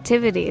stages,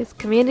 activities,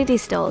 community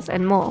stalls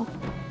and more.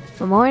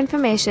 For more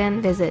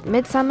information, visit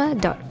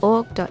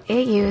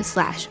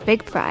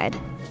midsummer.org.au/bigpride.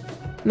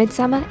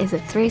 Midsummer is a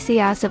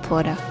 3CR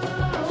supporter.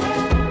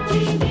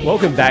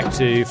 Welcome back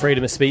to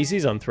Freedom of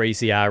Species on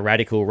 3CR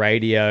Radical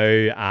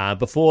Radio.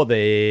 Before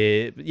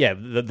the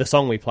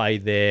song we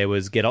played there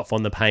was Get Off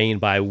on the Pain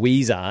by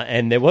Weezer,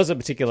 and there was a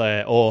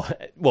particular,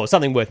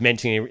 something worth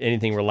mentioning,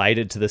 anything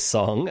related to the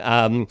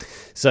song.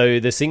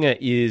 So the singer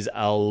is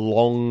a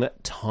long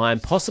time,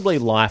 possibly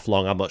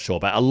lifelong, I'm not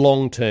sure, but a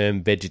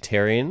long-term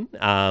vegetarian.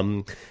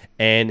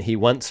 And he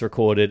once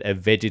recorded a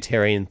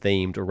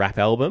vegetarian-themed rap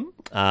album,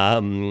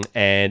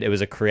 and it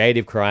was a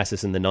creative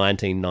crisis in the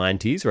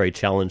 1990s where he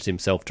challenged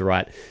himself to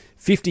write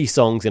 50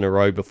 songs in a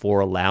row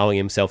before allowing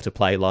himself to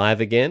play live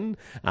again.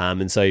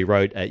 And so he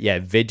wrote a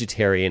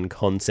vegetarian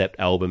concept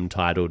album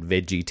titled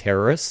Veggie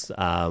Terrorists,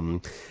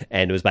 and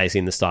it was basically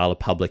in the style of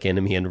Public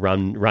Enemy and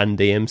Run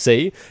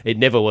DMC. It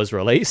never was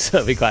released, so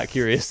I'd be quite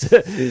curious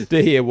to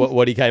hear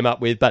what he came up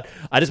with. But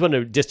I just want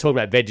to just talk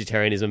about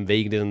vegetarianism,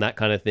 veganism, that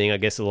kind of thing. I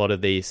guess a lot of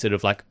the sort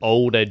of like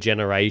older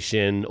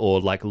generation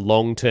or like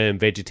long-term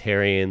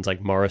vegetarians,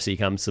 like Morrissey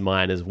comes to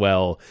mind as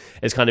well.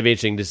 It's kind of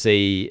interesting to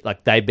see,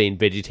 like, they've been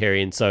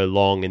vegetarian so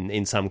long, and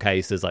in some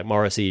cases, like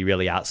Morrissey,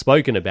 really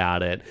outspoken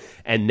about it.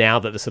 And now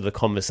that the sort of the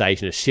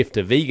conversation has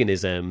shifted to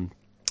veganism,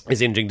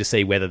 it's interesting to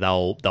see whether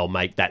they'll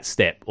make that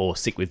step or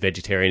stick with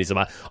vegetarianism.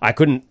 I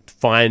couldn't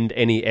find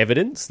any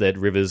evidence that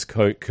Rivers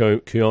Cuomo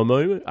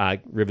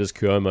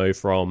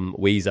from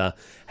Weezer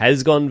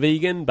has gone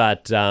vegan,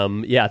 but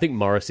I think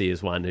Morrissey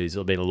is one who's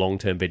been a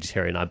long-term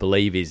vegetarian. I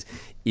believe is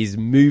is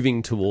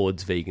moving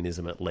towards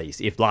veganism, at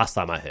least, if last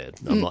time I heard.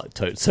 I'm not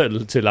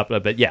too up,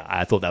 but yeah,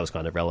 I thought that was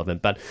kind of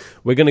relevant. But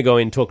we're going to go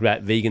in and talk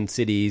about vegan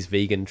cities,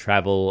 vegan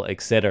travel,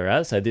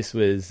 etc. So this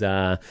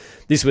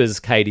was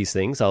Katie's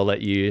thing, so I'll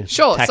let you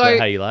tackle it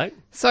how you like.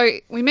 So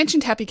we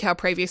mentioned Happy Cow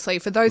previously.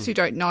 For those who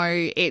don't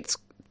know, it's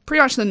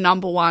pretty much the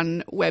number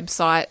one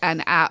website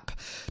and app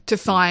to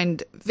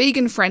find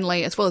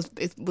vegan-friendly, as well as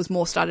it was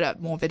more started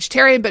out more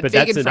vegetarian, but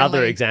vegan-friendly. That's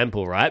another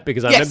example, right?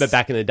 Because I remember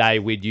back in the day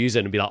we'd use it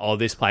and be like, oh,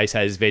 this place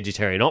has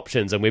vegetarian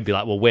options, and we'd be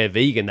like, well, we're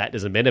vegan, that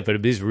doesn't benefit.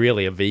 It is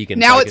really a vegan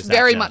Now it's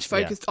very much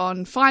focused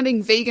on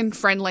finding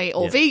vegan-friendly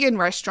or vegan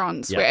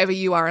restaurants wherever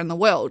you are in the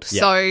world.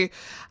 So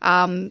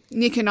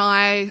Nick and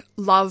I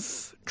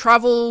love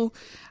travel.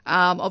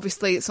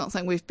 Obviously, it's not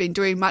something we've been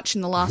doing much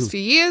in the last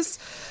few years,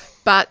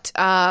 but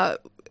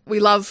we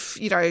love,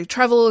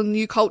 travel and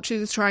new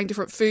cultures, trying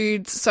different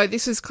foods. So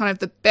this is kind of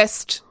the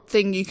best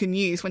thing you can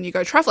use when you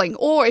go traveling.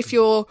 Or if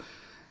you're,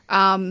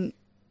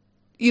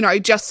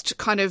 just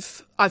kind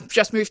of, I've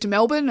just moved to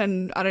Melbourne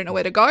and I don't know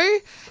where to go.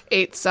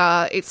 It's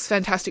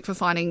fantastic for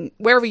finding,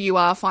 wherever you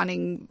are,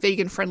 finding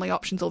vegan-friendly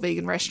options or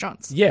vegan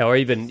restaurants. Yeah, or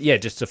even,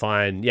 just to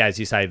find, as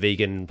you say,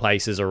 vegan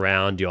places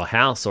around your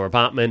house or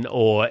apartment,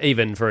 or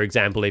even, for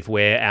example, if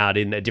we're out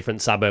in a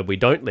different suburb we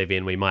don't live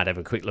in, we might have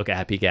a quick look at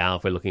Happy Cow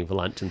if we're looking for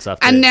lunch and stuff.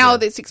 And now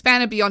it's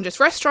expanded beyond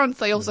just restaurants.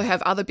 They also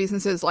have other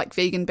businesses like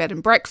vegan bed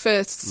and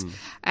breakfasts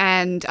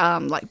and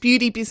like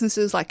beauty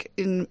businesses. Like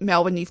in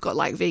Melbourne, you've got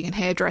like vegan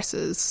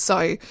hairdressers.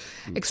 So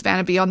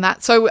expanded beyond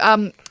that. So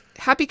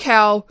Happy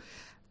Cow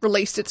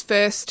released its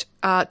first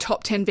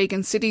top 10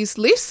 vegan cities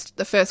list,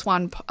 the first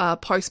one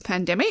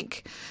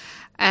post-pandemic.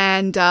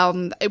 And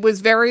it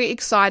was very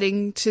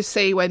exciting to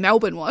see where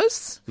Melbourne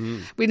was.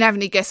 We didn't have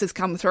any guesses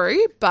come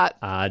through, but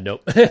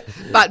nope.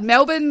 But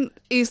Melbourne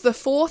is the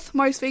fourth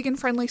most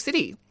vegan-friendly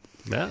city.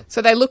 Yeah.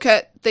 So they look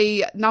at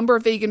the number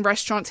of vegan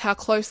restaurants, how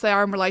close they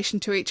are in relation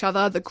to each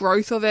other, the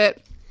growth of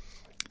it.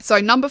 So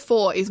number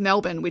 4 is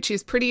Melbourne, which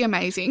is pretty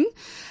amazing.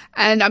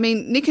 And I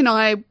mean, Nick and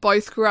I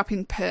both grew up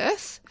in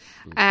Perth,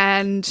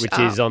 and which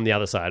is on the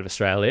other side of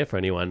Australia for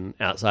anyone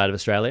outside of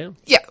Australia.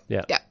 Yeah.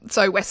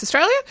 So West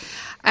Australia.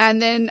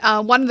 And then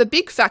one of the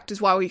big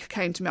factors why we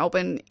came to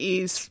Melbourne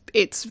is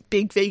its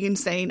big vegan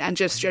scene and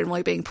just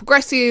generally being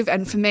progressive.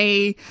 And for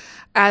me,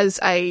 as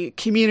a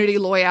community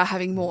lawyer,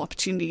 having more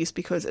opportunities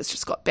because it's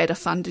just got better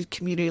funded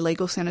community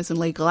legal centres and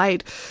legal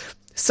aid.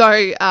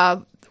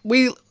 So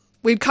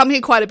we'd come here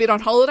quite a bit on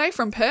holiday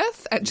from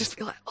Perth and just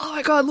be like, oh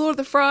my God, Lord of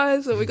the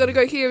Fries, or we've got to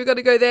go here, we've got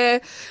to go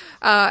there.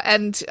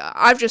 And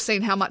I've just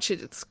seen how much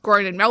it's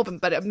grown in Melbourne,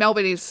 but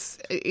Melbourne is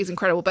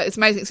incredible, but it's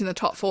amazing it's in the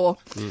top 4.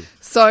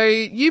 So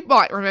you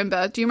might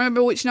remember, do you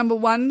remember which number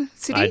 1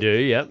 city? I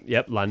do,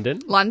 yep,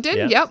 London.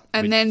 Yep.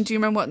 And then do you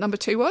remember what number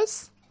 2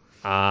 was?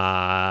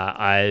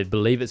 I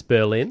believe it's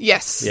Berlin.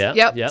 Yes.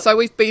 Yep. So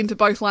we've been to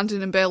both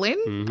London and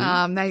Berlin.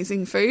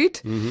 Amazing food.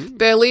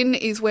 Berlin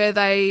is where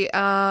they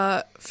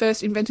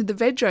first invented the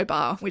Veggie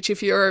bar, which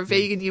if you're a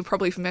vegan, you're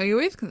probably familiar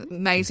with.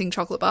 Amazing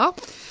chocolate bar.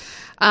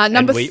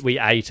 We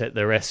ate at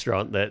the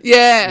restaurant that.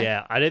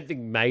 Yeah. I don't think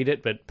made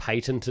it, but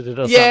patented it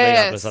or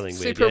something.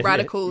 Super weird.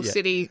 radical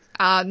city.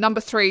 Number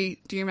 3,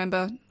 do you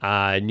remember?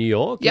 New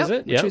York, is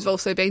it? Which we've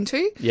also been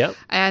to. Yep.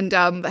 And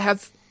they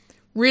have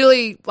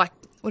really like.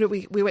 What did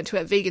we went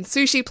to a vegan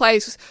sushi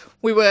place.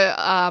 We were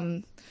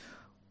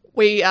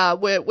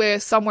we're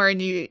somewhere in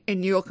New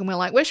York, and we're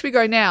like, where should we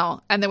go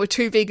now? And there were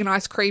 2 vegan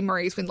ice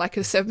creameries with like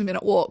a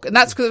 7-minute walk, and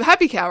that's because of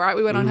Happy Cow, right?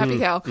 We went on Happy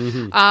Cow,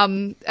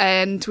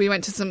 and we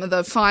went to some of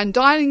the fine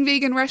dining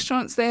vegan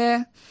restaurants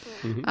there.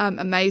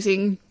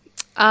 Amazing.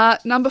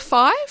 Number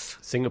 5,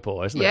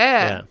 Singapore, isn't it?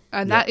 Yeah,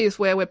 and that is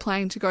where we're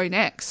planning to go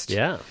next.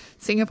 Yeah,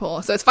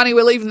 Singapore. So it's funny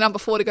we're leaving number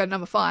 4 to go to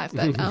number 5,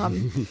 but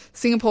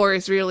Singapore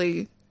is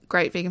really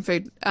great vegan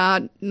food.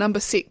 Number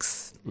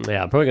 6.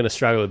 Yeah, I'm probably going to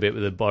struggle a bit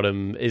with the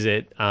bottom. Is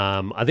it?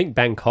 I think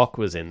Bangkok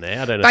was in there.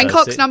 I don't know.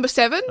 Bangkok's number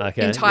 7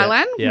 in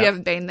Thailand. Yeah. We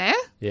haven't been there.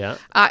 Yeah.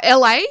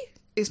 LA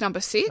is number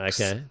 6.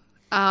 Okay.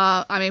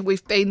 I mean,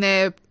 we've been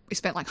there. We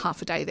spent like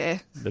half a day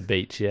there. The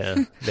beach, yeah.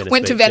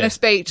 Went to Venice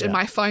Beach and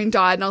my phone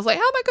died, and I was like,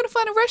 how am I going to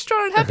find a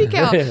restaurant at Happy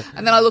Cow?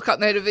 And then I look up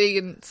and they had a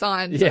vegan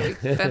sign, so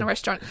we found a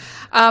restaurant.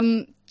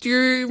 Do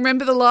you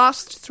remember the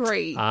last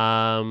 3?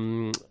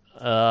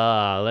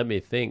 Let me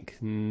think.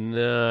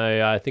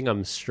 No, I think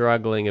I'm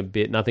struggling a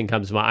bit. Nothing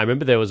comes to mind. I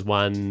remember there was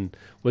one.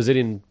 Was it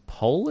in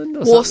Poland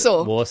or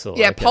Warsaw? Warsaw.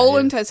 Yeah, okay,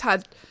 Poland has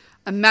had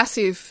a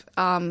massive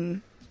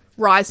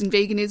rise in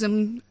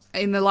veganism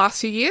in the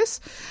last few years.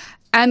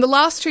 And the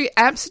last 2,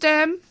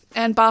 Amsterdam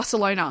and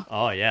Barcelona.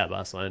 Oh, yeah,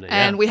 Barcelona.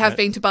 And we have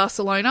been to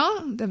Barcelona,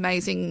 the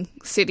amazing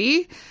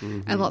city,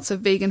 and lots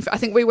of vegan. I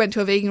think we went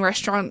to a vegan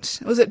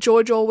restaurant. Was it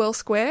George Orwell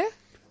Square?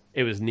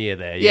 It was near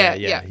there.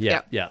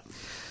 Yeah.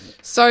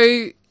 So,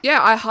 yeah,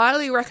 I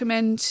highly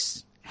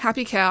recommend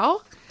Happy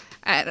Cow.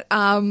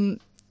 And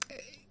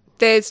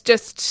there's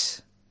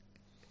just...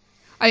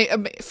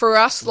 for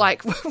us,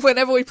 like,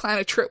 whenever we plan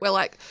a trip, we're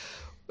like...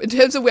 in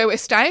terms of where we're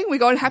staying, we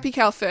go on Happy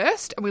Cow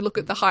first and we look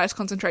at the highest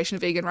concentration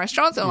of vegan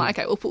restaurants. And I'm like,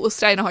 okay, we'll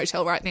stay in a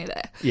hotel right near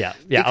there. Yeah.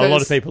 A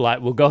lot of people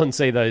we'll go and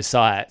see those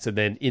sites and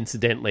then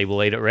incidentally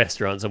we'll eat at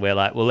restaurants, and we're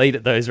like, we'll eat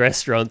at those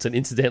restaurants and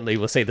incidentally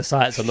we'll see the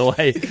sites on the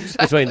way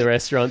between the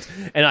restaurants.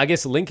 And I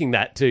guess linking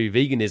that to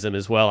veganism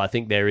as well, I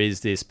think there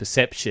is this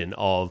perception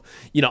of,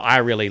 I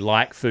really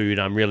like food,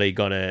 I'm really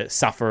going to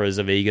suffer as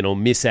a vegan or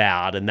miss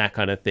out and that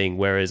kind of thing.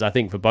 Whereas I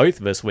think for both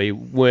of us, we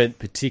weren't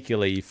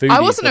particularly foodies.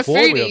 I wasn't a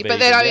foodie, we but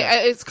then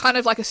it's kind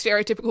of like a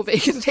stereotypical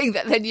vegan thing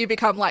that then you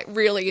become like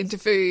really into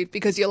food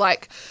because you're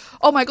like,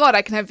 oh my God,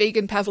 I can have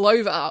vegan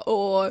pavlova,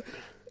 or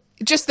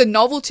just the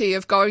novelty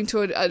of going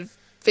to a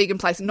vegan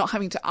place and not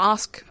having to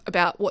ask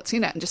about what's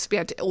in it and just be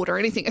able to order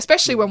anything,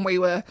 especially when we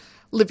were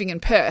living in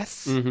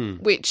Perth,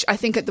 which I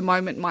think at the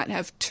moment might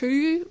have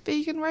 2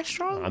 vegan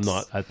restaurants.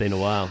 I've been a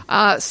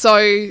while.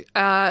 So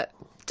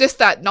just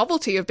that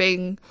novelty of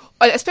being,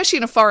 especially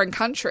in a foreign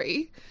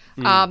country,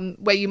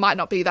 where you might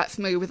not be that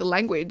familiar with the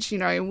language,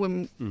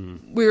 when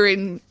we were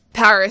in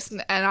Paris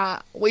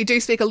and we do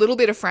speak a little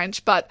bit of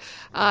French, but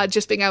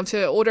just being able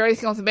to order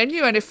anything off the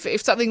menu, and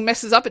if something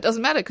messes up, it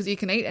doesn't matter because you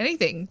can eat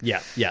anything.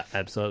 Yeah,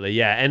 absolutely.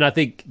 Yeah, and I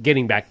think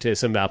getting back to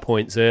some of our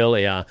points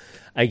earlier,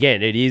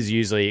 again, it is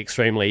usually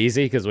extremely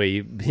easy because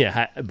we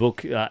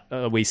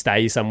we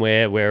stay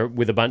somewhere where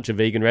with a bunch of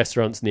vegan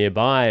restaurants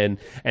nearby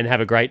and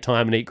have a great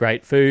time and eat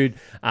great food.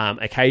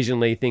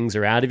 Occasionally things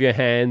are out of your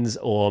hands,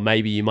 or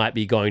maybe you might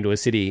be going to a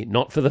city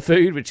not for the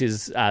food, which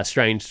is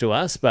strange to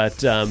us, but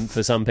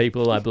for some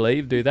people, I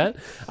believe, do that.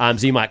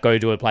 So you might go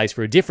to a place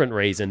for a different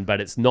reason, but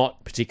it's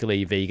not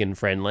particularly vegan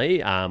friendly.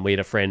 We had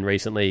a friend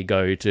recently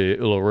go to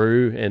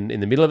Uluru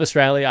in the middle of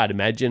Australia. I'd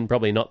imagine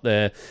probably not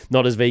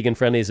as vegan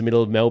friendly as the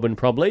middle of Melbourne,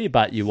 probably,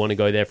 but you want to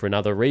go there for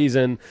another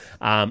reason.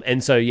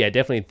 And so, yeah,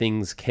 definitely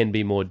things can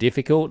be more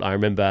difficult. I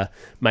remember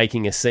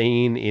making a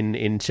scene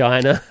in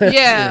China.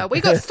 Yeah, we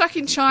got stuck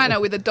in China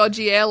with a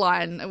dodgy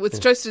airline. It was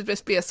supposed to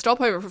just be a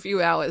stopover for a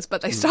few hours,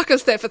 but they stuck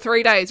us there for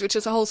 3 days, which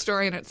is a whole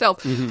story in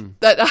itself.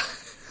 That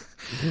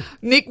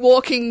Nick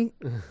walking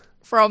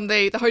from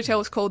the hotel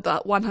was called the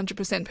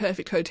 100%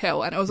 Perfect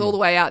Hotel, and it was all the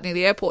way out near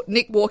the airport.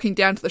 Nick walking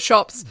down to the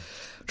shops,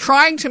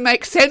 trying to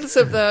make sense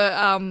of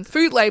the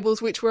food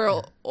labels, which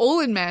were all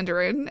in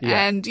Mandarin.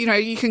 Yeah. And,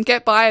 you can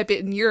get by a bit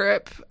in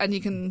Europe and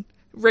you can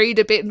read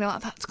a bit and be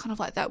like, that's kind of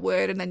like that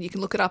word. And then you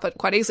can look it up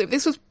quite easily. But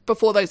this was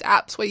before those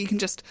apps where you can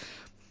just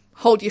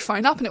hold your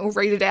phone up and it will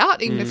read it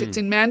out, even if it's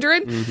in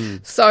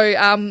Mandarin.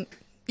 So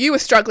you were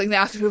struggling to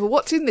ask people,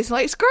 what's in this?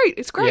 Like, it's great,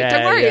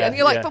 don't worry. And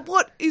you're like, but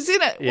what is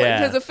in it? What in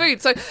terms of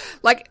food? So,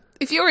 like,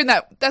 if you're in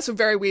that's a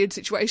very weird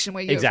situation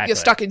where you're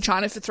stuck in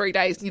China for 3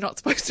 days and you're not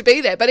supposed to be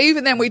there. But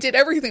even then, we did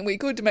everything we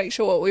could to make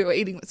sure what we were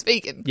eating was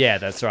vegan. Yeah,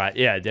 that's right.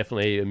 Yeah,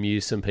 definitely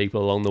amused some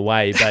people along the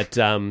way. But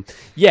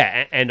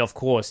and of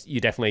course, you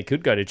definitely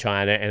could go to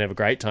China and have a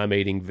great time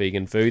eating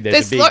vegan food.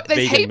 There's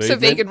heaps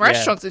of vegan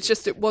restaurants. It's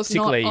just it was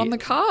not on the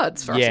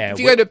cards for us. If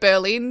you go to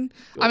Berlin,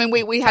 I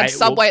mean, we had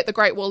Subway at the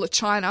Great Wall of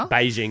China.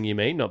 Beijing, you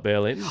mean, not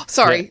Berlin?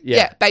 Sorry, Beijing.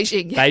 Yeah.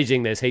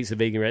 Beijing, there's heaps of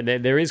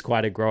vegan. There is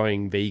quite a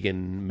growing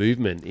vegan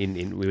movement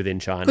within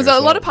China. Because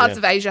a lot of parts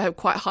of Asia have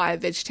quite high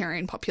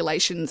vegetarian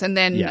populations, and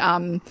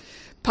then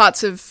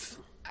parts of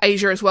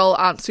Asia as well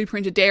aren't super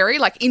into dairy.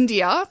 Like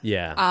India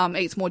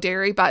eats more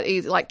dairy, but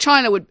like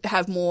China would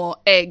have more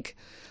egg,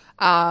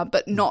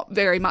 but not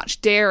very much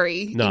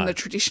dairy in the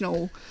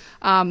traditional,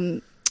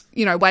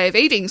 way of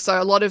eating. So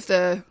a lot of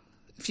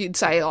if you'd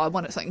say, I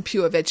want something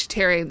pure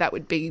vegetarian, that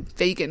would be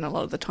vegan a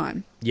lot of the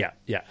time. Yeah,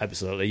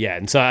 absolutely. Yeah.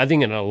 And so I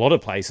think in a lot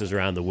of places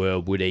around the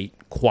world would eat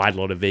quite a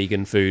lot of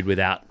vegan food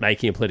without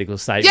making a political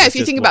statement. Yeah, if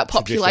you think about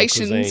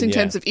populations in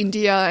terms of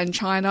India and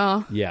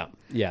China. Yeah,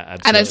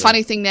 absolutely. And a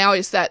funny thing now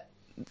is that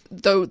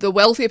the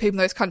wealthier people in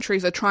those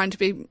countries are trying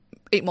to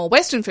eat more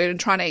Western food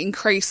and trying to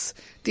increase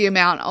the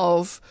amount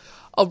of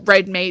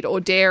red meat or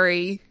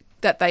dairy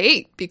that they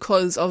eat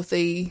because of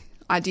the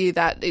idea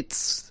that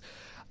it's,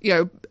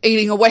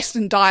 eating a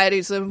Western diet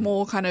is a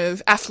more kind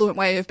of affluent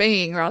way of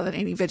being rather than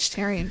eating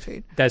vegetarian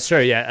food. That's true,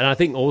 yeah. And I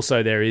think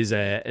also there is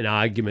an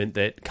argument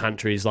that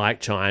countries like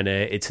China,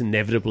 it's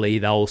inevitably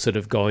they'll sort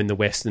of go in the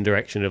Western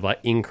direction of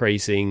like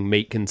increasing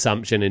meat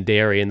consumption and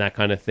dairy and that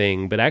kind of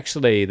thing. But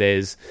actually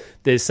there's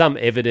some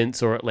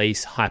evidence or at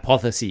least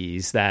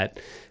hypotheses that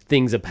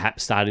things are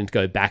perhaps starting to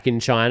go back in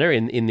China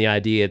in the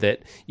idea that,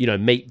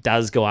 meat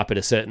does go up at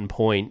a certain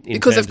point.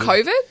 Because of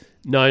COVID?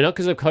 No, not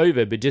because of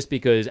COVID, but just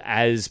because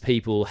as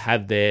people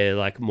have their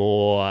like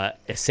more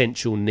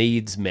essential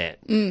needs met,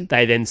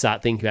 they then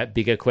start thinking about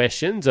bigger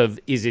questions of,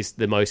 is this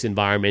the most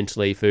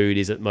environmentally food?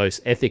 Is it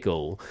most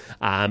ethical?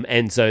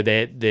 And so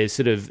there's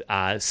sort of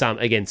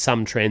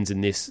some trends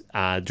in this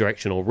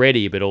direction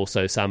already, but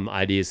also some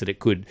ideas that it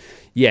could,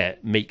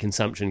 meat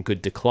consumption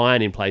could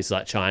decline in places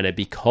like China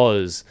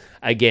because,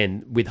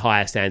 again, with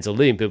higher standards of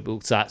living, people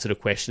start sort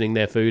of questioning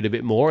their food a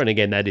bit more. And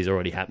again, that is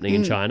already happening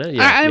in China.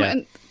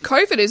 And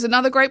COVID is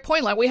another great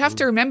point. Like, we have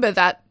to remember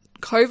that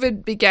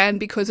COVID began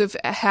because of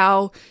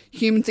how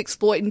humans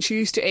exploit and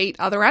choose to eat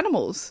other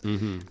animals.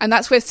 And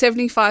that's where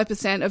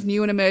 75% of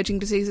new and emerging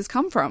diseases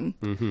come from.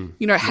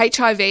 You know,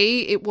 HIV,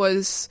 it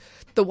was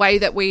the way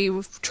that we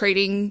were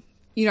treating,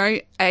 you know,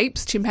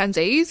 apes,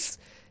 chimpanzees,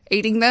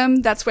 eating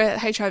them. That's where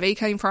HIV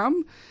came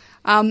from.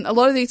 A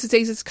lot of these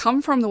diseases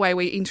come from the way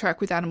we interact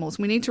with animals.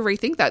 We need to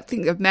rethink that.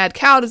 Think of mad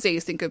cow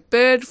disease, think of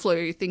bird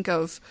flu, think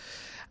of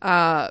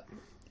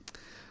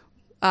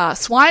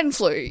swine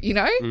flu, you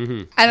know?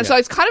 And so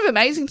it's kind of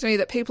amazing to me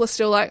that people are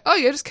still like, oh,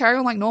 yeah, just carry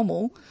on like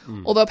normal.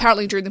 Although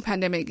apparently during the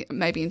pandemic,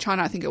 maybe in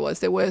China, I think it was,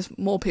 there were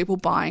more people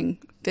buying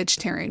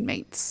vegetarian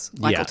meats,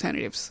 like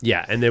alternatives.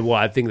 Yeah, and then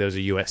I think there was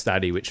a US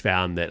study which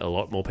found that a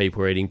lot more people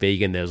were eating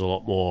vegan. There was a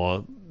lot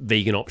more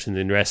vegan options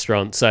in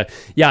restaurants. So,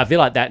 yeah, I feel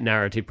like that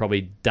narrative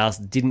probably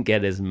didn't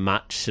get as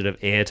much sort of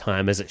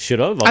airtime as it should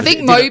have. I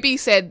think Moby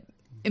said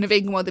in a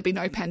vegan world there'd be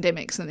no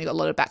pandemics, and they got a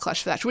lot of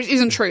backlash for that, which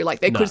isn't true.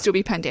 Like, there could still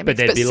be pandemics,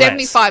 but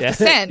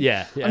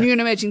 75% of new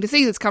and emerging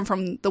diseases come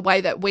from the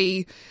way that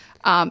we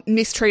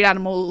mistreat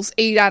animals,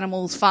 eat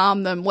animals,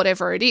 farm them,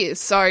 whatever it is.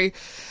 So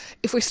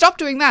if we stop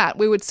doing that,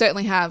 we would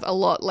certainly have a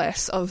lot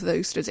less of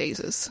those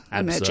diseases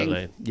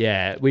emerging.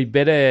 Yeah, we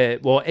better...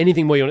 Well,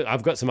 anything more you want...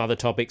 I've got some other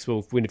topics.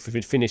 We'll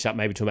finish up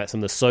maybe talking about some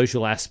of the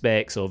social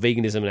aspects or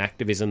veganism and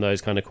activism,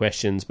 those kind of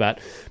questions. But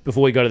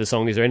before we go to the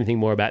song, is there anything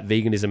more about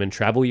veganism and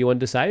travel you wanted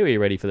to say, or are you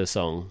ready for the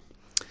song?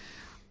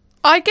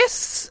 I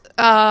guess,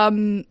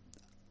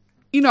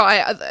 you know,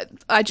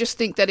 I just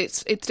think that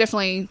it's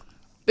definitely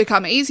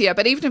become easier.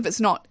 But even if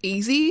it's not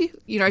easy,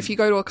 you know, if you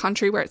go to a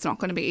country where it's not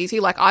going to be easy,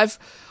 like I've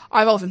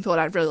often thought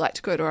I'd really like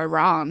to go to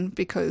Iran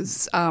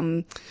because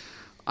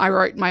I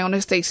wrote my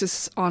honours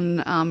thesis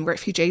on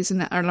refugees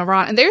in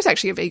Iran, and there's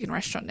actually a vegan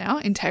restaurant now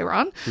in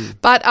Tehran.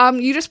 But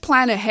you just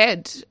plan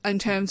ahead in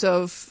terms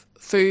of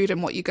food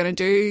and what you're going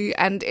to do,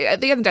 and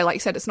at the end of the day, like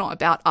you said, it's not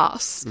about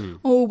us.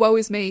 Oh, woe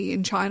is me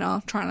in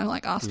China trying to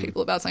like ask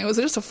people about something. It was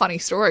just a funny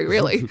story,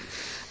 really.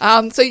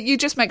 So you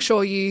just make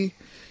sure you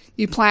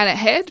plan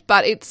ahead,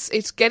 but it's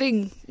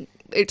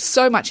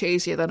so much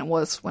easier than it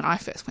was when I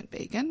first went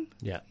vegan.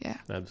 Yeah,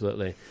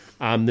 absolutely.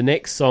 The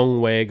next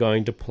song we're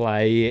going to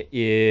play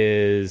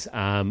is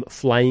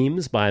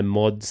Flames by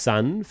Mod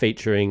Sun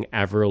featuring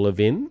Avril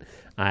Lavigne.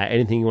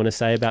 Anything you want to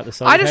say about the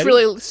song, I just Katie?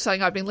 really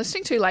something I've been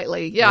listening to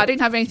lately. Yeah, I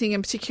didn't have anything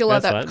in particular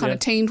that kind of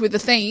teamed with the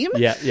theme.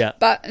 Yeah.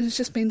 But it's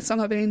just been a song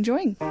I've been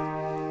enjoying.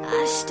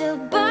 I still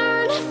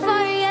burn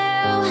for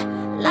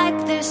you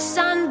like the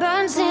sun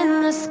burns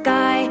in the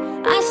sky.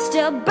 I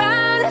still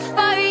burn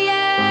for you.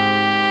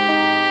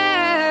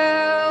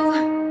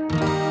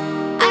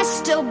 I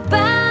still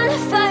burn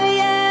for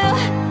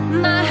you.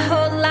 My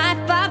whole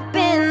life I've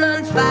been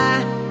on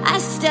fire. I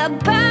still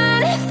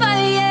burn for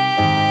you.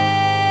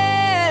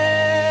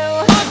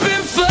 Up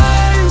in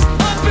flames,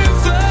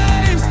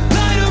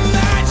 light a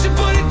match and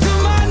put it to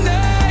my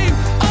name.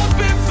 Up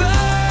in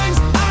flames,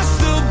 I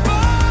still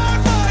burn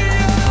for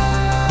you.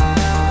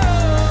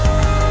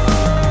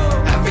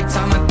 Every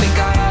time I think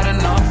I had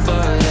enough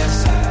of this,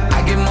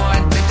 I get more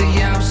addicted,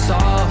 yeah, I'm so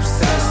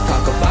obsessed.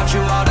 Talk about you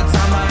all the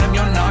time, I am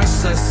your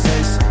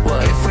narcissist.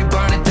 Well, if we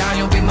burn it down,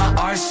 you'll be my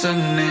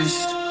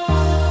arsonist.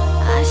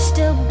 I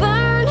still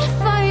burn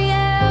for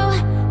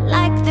you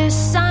like the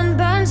sun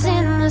burns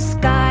in the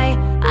sky.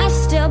 I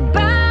still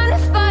burn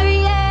for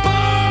you.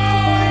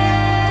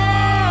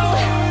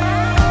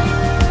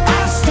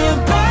 I still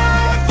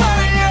burn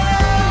for you.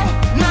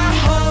 My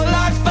whole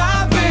life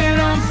I've been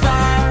on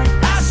fire.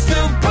 I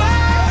still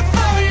burn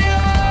for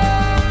you.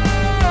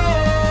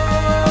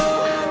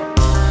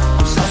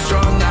 I'm so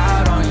strung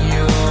out on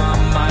you, I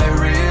might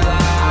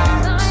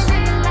relapse.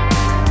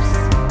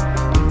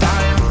 I'm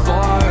dying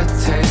for a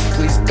taste.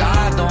 Please,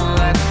 God, don't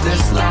let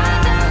this last.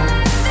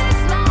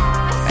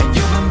 And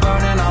you've been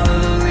burning all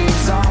of the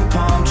leaves on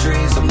palm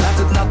trees. I'm left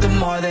with nothing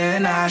more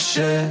than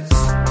ashes.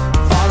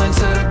 Falling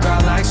to the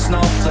ground like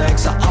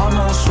snowflakes. I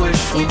almost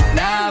wish would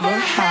never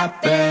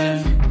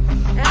happen.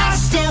 I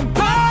still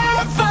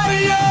burn for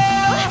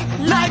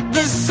you like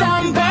the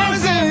sun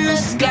burns in the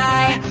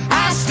sky.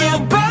 I still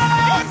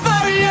burn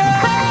for you.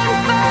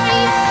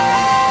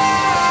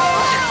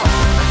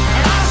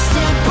 I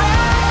still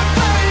burn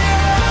for you.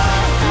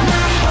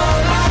 My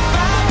whole life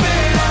I've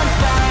been on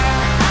fire.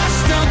 I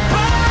still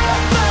burn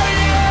for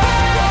you.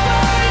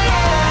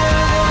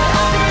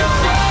 Up in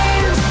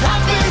flames,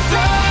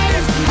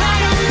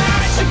 light a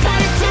match and put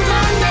it to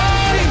my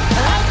name.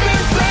 Up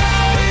in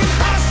flames,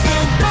 I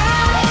still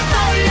burn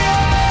for you.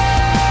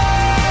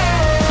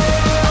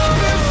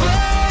 Up in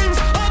flames,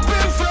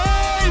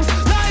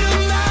 light a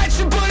match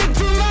and put it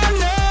to my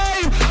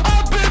name.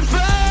 Up in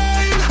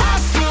flames, I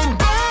still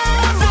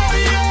burn for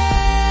you.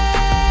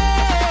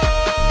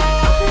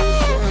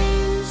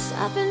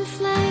 Up in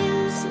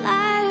flames,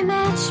 light a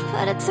match,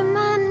 put it to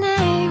my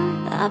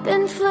name. Up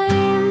in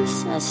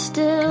flames, I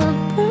still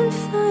burn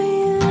for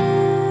you.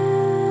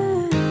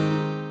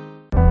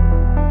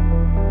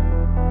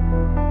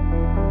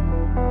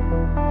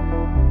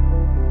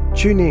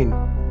 Tune in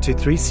to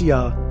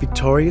 3CR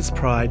Victoria's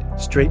Pride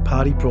Street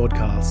Party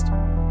broadcast,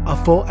 a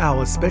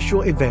 4-hour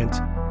special event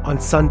on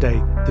Sunday,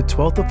 the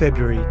 12th of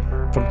February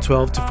from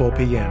 12 to 4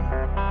 p.m.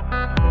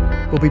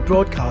 We'll be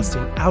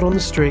broadcasting out on the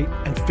street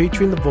and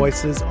featuring the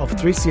voices of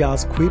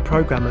 3CR's queer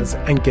programmers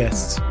and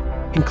guests,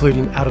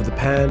 including Out of the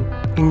Pan,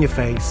 In Your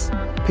Face,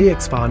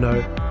 PX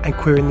Whānau and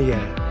Queer in the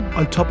Air,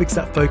 on topics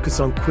that focus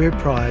on queer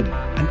pride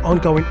and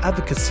ongoing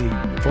advocacy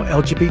for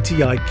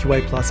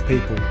LGBTIQA+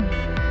 people.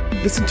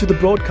 Listen to the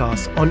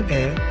broadcast on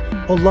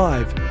air or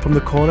live from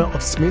the corner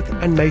of Smith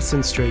and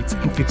Mason Streets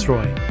in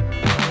Fitzroy.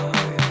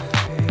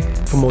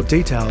 For more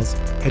details,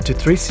 head to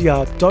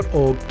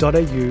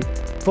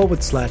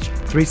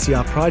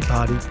 3cr.org.au/3CR Pride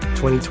Party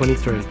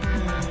 2023.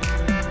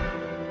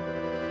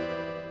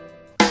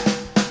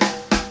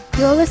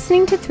 You're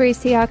listening to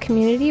 3CR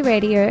Community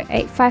Radio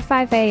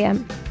 855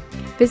 AM.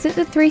 Visit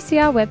the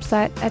 3CR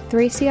website at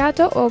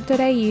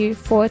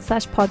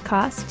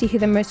 3cr.org.au/podcast to hear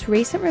the most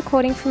recent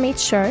recording from each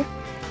show,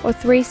 or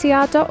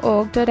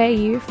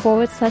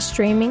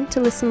 3cr.org.au/streaming to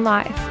listen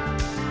live.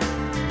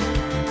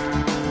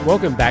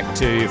 Welcome back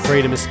to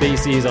Freedom of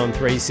Species on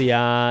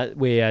 3CR.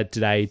 We are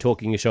today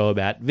talking a show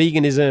about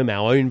veganism,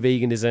 our own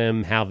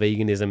veganism, how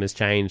veganism has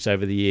changed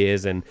over the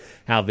years and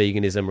how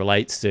veganism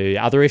relates to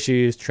other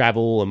issues,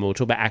 travel, and we'll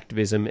talk about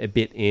activism a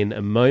bit in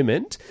a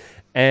moment.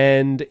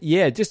 And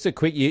yeah, just a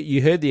quick,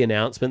 you heard the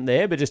announcement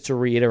there, but just to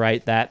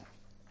reiterate that,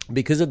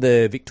 because of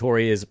the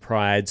Victoria's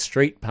Pride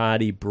Street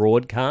Party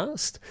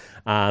broadcast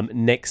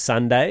next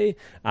Sunday,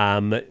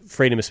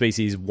 Freedom of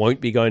Species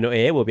won't be going to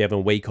air. We'll be having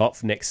a week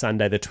off next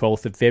Sunday, the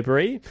 12th of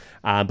February.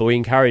 But we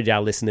encourage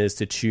our listeners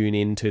to tune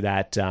in to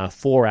that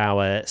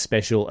 4-hour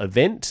special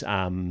event,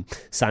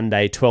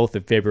 Sunday, 12th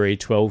of February,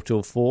 12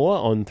 till 4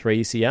 on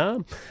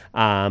 3CR.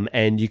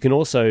 And you can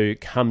also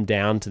come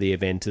down to the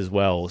event as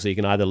well. So you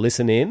can either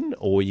listen in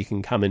or you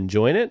can come and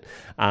join it.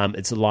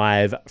 It's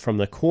live from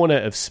the corner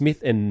of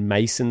Smith and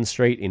Mason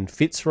Street in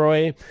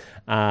Fitzroy.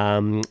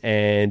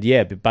 And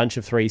yeah, a bunch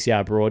of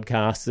 3CR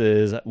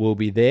broadcasters will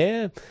be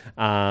there.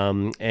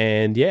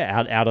 And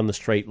yeah, out on the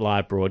street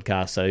live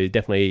broadcast. So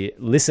definitely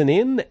listen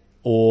in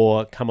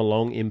or come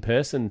along in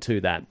person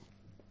to that.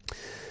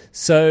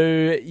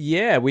 So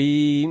yeah,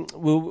 we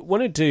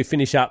wanted to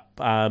finish up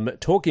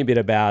talking a bit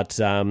about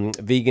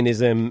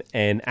veganism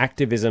and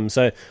activism.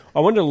 So I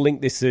wanted to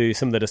link this to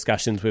some of the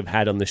discussions we've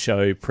had on the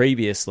show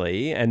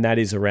previously, and that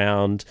is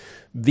around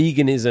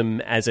veganism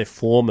as a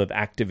form of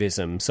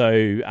activism.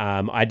 So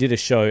I did a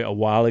show a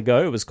while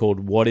ago. It was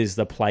called What is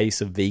the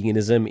Place of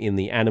Veganism in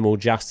the Animal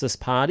Justice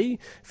Party,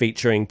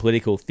 featuring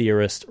political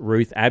theorist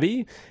Ruth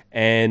Abbey.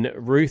 And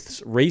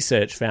Ruth's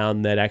research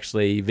found that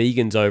actually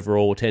vegans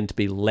overall tend to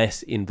be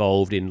less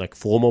involved in like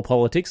formal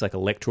politics, like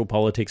electoral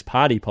politics,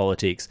 party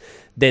politics,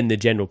 than the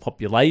general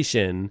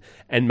population.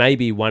 And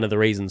maybe one of the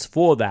reasons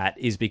for that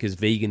is because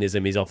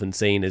veganism is often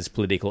seen as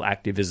political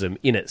activism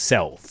in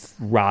itself,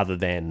 rather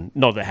than,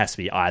 not that it has to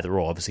be either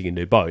or, obviously you can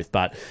do both,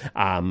 but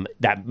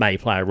that may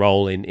play a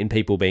role in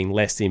people being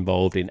less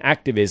involved in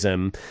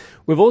activism.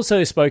 We've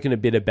also spoken a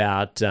bit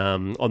about,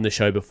 on the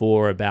show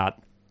before,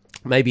 about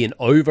maybe an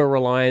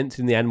over-reliance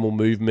in the animal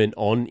movement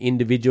on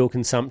individual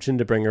consumption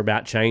to bring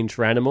about change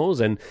for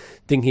animals, and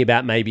thinking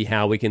about maybe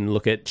how we can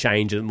look at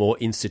change at a more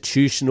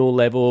institutional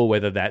level,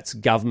 whether that's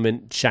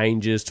government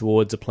changes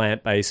towards a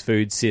plant-based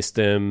food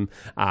system,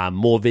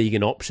 more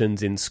vegan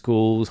options in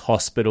schools,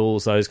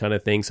 hospitals, those kind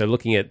of things. So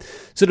looking at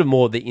sort of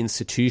more the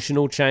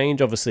institutional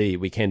change. Obviously,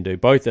 we can do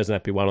both. Doesn't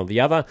have to be one or the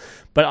other.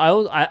 But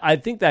I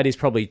think that is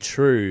probably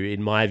true,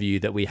 in my view,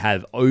 that we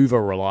have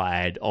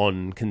over-relied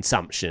on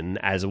consumption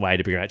as a way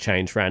to bring about change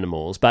for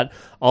animals, but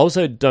I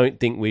also don't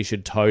think we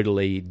should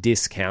totally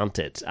discount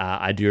it.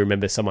 I do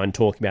remember someone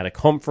talking about a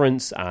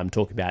conference,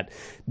 talking about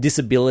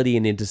disability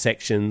and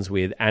intersections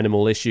with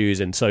animal issues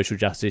and social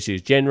justice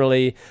issues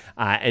generally,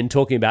 and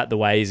talking about the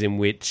ways in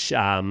which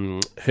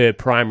her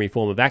primary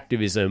form of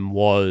activism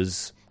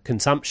was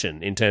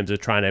consumption, in terms of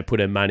trying to put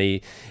her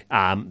money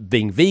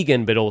being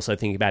vegan, but also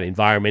thinking about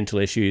environmental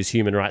issues,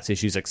 human rights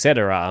issues,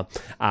 etc.,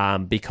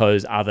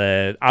 because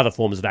other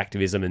forms of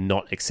activism are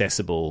not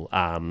accessible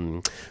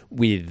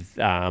with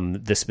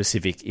the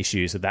specific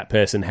issues that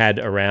person had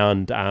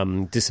around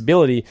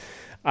disability.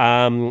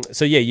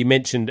 So yeah, you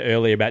mentioned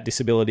earlier about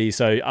disability,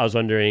 so I was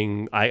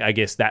wondering, I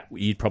guess that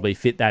you'd probably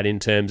fit that in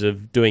terms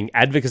of doing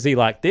advocacy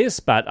like this,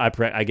 but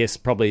I guess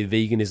probably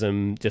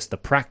veganism, just the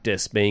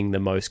practice, being the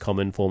most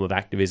common form of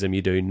activism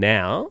you do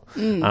now.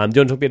 Do you want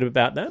to talk a bit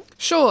about that?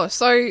 Sure.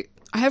 So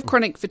I have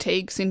chronic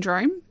fatigue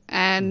syndrome,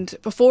 and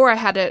before I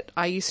had it,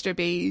 I used to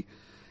be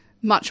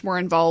much more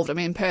involved. I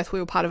mean, in Perth, we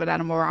were part of an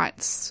animal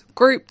rights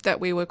group that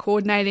we were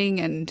coordinating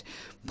and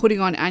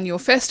putting on annual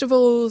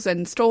festivals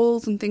and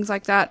stalls and things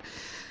like that.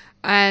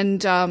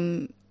 And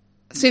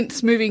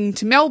since moving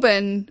to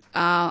Melbourne,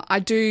 I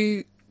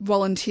do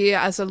volunteer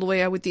as a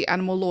lawyer with the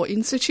Animal Law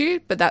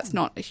Institute, but that's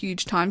not a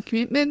huge time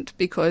commitment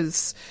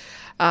because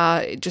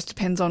it just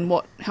depends on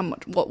what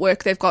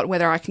work they've got,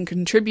 whether I can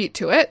contribute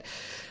to it.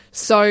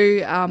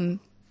 So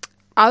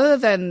other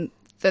than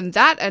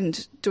that,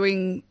 and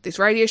doing this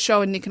radio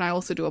show, and Nick and I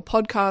also do a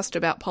podcast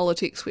about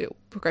politics, we're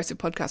Progressive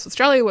Podcast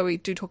Australia, where we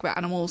do talk about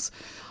animals,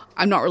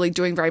 I'm not really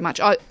doing very much.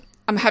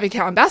 I'm a Happy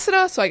Cow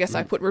ambassador, so I guess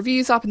I put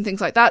reviews up and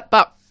things like that.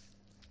 But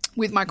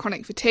with my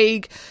chronic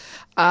fatigue,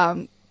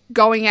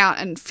 going out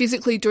and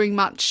physically doing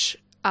much,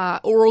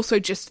 or also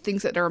just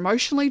things that are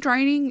emotionally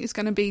draining is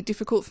going to be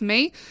difficult for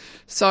me.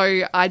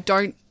 So I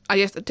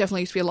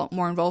definitely used to be a lot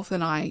more involved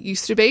than I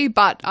used to be.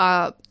 But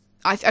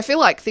I feel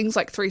like things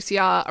like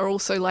 3CR are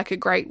also like a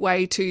great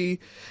way to,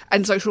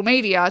 and social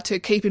media, to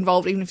keep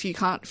involved even if you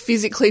can't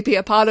physically be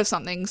a part of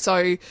something.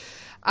 So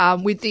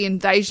with the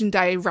Invasion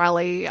Day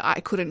rally,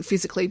 I couldn't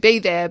physically be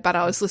there, but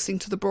I was listening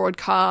to the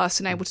broadcast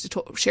and able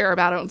to share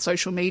about it on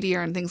social media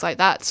and things like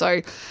that.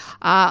 So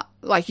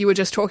like you were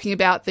just talking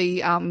about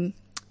the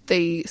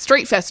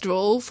street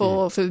festival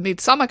for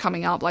Midsummer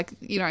coming up, like,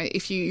 you know,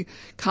 if you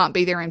can't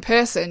be there in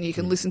person, you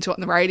can listen to it on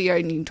the radio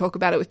and you can talk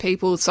about it with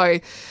people. So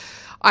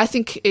I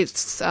think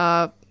it's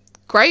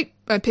great.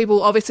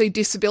 People, obviously,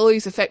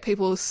 disabilities affect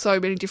people so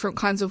many different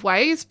kinds of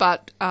ways,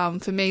 but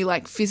for me,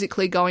 like,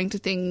 physically going to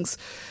things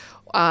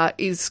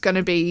is going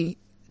to be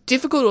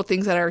difficult, or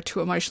things that are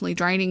too emotionally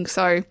draining.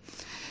 So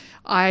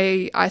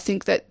I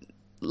think that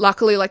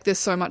luckily, like, there's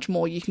so much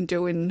more you can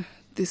do in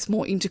this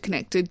more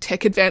interconnected,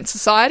 tech advanced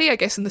society. I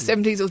guess in the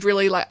 70s it was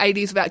really like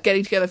 80s about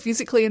getting together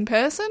physically in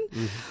person.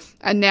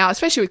 And now,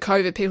 especially with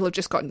COVID, people have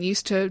just gotten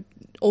used to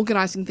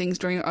organising things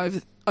doing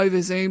it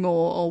over Zoom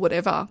or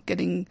whatever,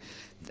 getting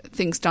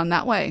things done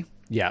that way.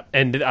 Yeah,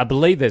 and I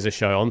believe there's a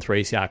show on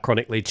 3CR,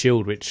 Chronically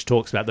Chilled, which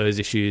talks about those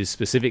issues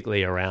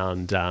specifically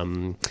around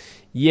around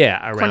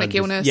chronic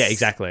illness. Yeah,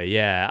 exactly.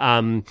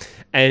 Yeah,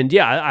 and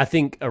yeah, I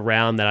think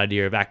around that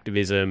idea of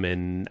activism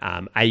and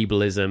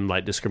ableism,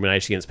 like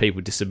discrimination against people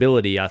with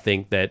disability, I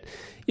think that,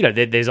 you know,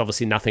 there's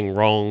obviously nothing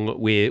wrong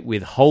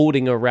with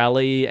holding a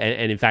rally,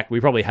 and in fact, we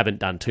probably haven't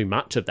done too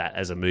much of that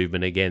as a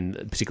movement. Again,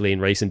 particularly in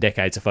recent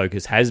decades, the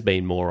focus has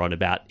been more on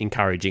about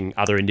encouraging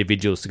other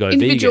individuals to go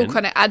individual vegan.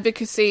 Kind of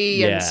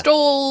advocacy and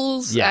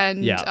stalls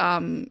and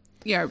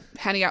you know,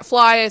 handing out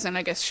flyers and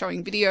I guess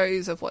showing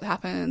videos of what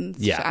happens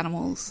to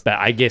animals. But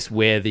I guess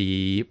where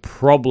the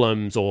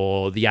problems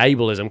or the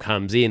ableism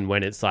comes in,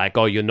 when it's like,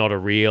 oh, you're not a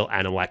real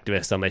animal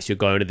activist unless you're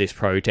going to this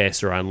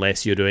protest or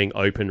unless you're doing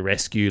open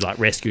rescue, like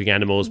rescuing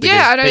animals.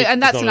 Yeah, I know,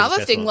 and that's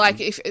another thing. Like,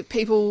 if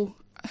people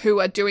who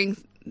are doing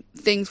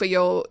things where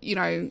you're, you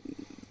know,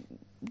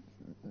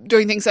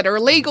 doing things that are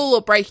illegal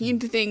or breaking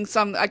into things,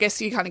 I guess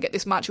you kind of get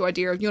this macho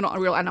idea of you're not a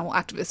real animal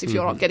activist if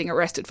you're not getting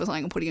arrested for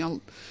something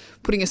and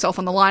putting yourself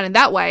on the line in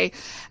that way.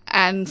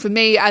 And for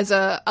me, as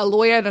a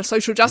lawyer and a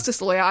social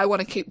justice lawyer, I want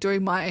to keep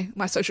doing my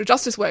social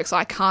justice work so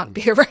I can't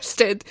be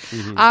arrested.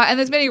 And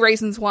there's many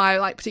reasons why,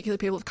 like, particularly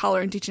people of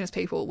colour, Indigenous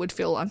people, would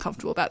feel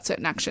uncomfortable about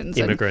certain actions.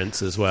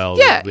 Immigrants as well.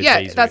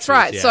 Yeah, that's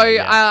right. So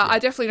I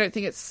definitely don't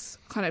think it's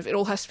kind of, it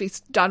all has to be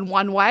done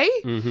one way.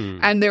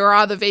 And there are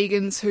other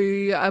vegans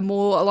who are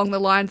more along the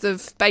lines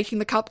of baking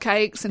the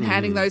cupcakes and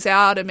handing those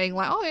out and being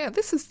like, oh yeah,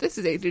 this is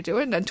easy to do,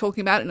 and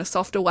talking about it in a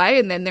softer way.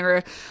 And then there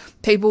are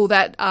people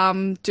that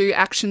do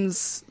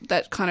actions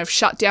that kind of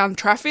shut down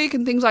traffic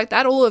and things like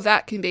that. All of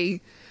that can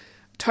be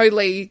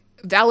totally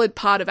valid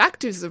part of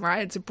activism,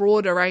 right? It's a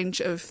broader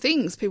range of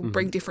things. People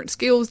bring different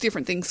skills,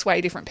 different things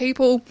sway different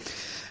people.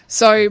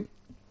 So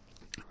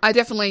I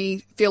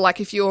definitely feel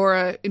like if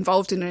you're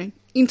involved in an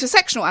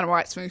intersectional animal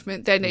rights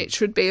movement, then it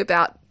should be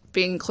about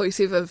being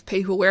inclusive of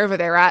people wherever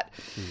they're at,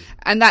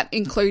 and that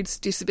includes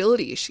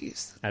disability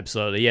issues.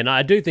 Absolutely. Yeah, and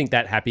I do think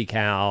that Happy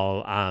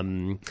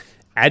Cow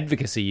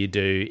advocacy you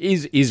do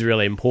is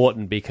really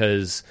important,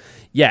 because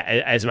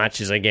as much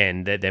as,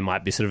 again, there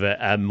might be sort of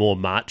a more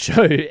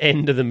macho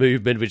end of the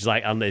movement, which is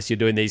like, unless you're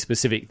doing these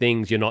specific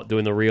things, you're not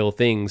doing the real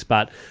things.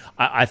 But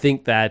I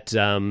think that,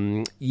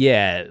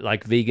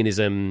 like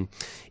veganism,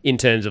 in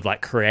terms of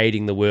like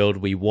creating the world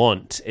we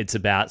want, it's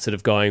about sort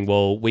of going,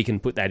 well, we can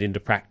put that into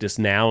practice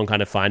now and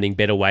kind of finding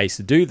better ways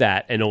to do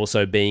that. And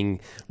also being,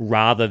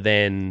 rather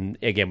than,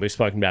 again, we've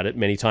spoken about it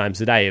many times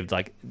today, of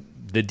like,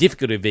 the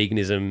difficulty of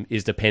veganism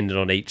is dependent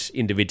on each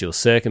individual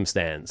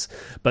circumstance.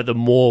 But the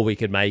more we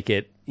could make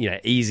it, you know,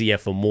 easier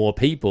for more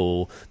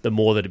people, the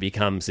more that it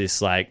becomes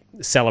this like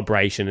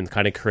celebration and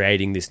kind of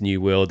creating this new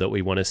world that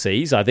we want to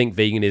see. So I think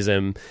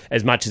veganism,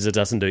 as much as it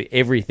doesn't do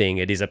everything,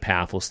 it is a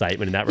powerful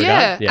statement in that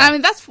regard. Yeah, I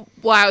mean, that's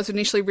why I was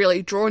initially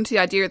really drawn to the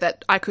idea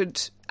that I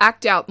could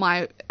act out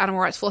my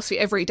animal rights philosophy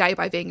every day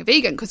by being a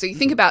vegan. Because you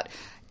think about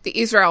the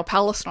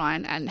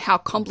Israel-Palestine and how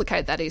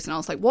complicated that is. And I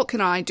was like, what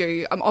can I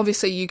do?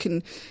 Obviously, you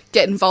can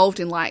get involved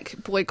in like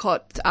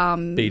boycott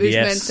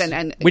movements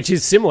and which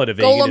is similar to veganism.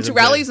 Go along to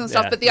rallies and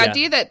stuff. But the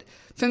idea that,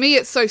 for me,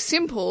 it's so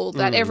simple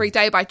that every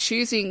day by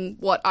choosing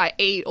what I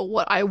eat or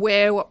what I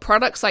wear, what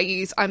products I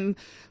use, I'm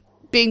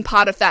being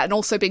part of that, and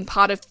also being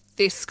part of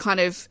this kind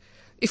of,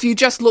 if you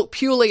just look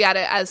purely at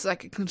it as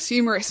like a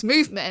consumerist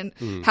movement,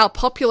 how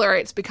popular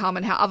it's become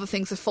and how other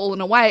things have fallen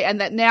away,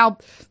 and that now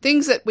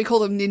things that we call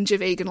them ninja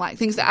vegan, like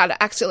things that are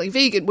accidentally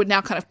vegan, would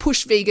now kind of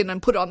push vegan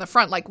and put it on the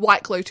front, like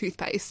White Glow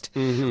toothpaste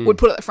would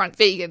put it at the front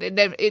vegan.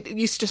 And it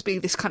used to just be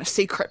this kind of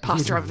secret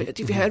pasta of it.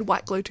 Have you heard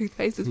White Glow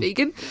toothpaste is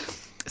vegan?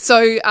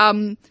 So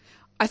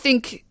I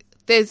think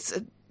there's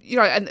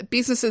and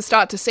businesses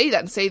start to see that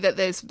and see that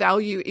there's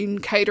value in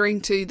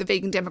catering to the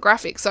vegan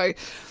demographic. So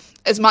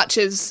as much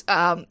as,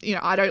 I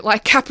don't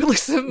like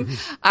capitalism,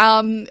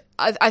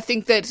 I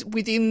think that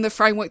within the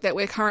framework that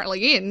we're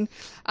currently in,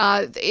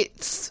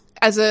 it's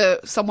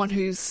someone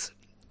who's,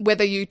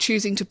 whether you're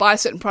choosing to buy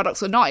certain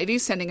products or not, it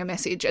is sending a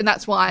message. And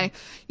that's why,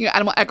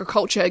 animal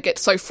agriculture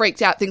gets so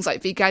freaked out, things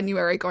like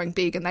Veganuary going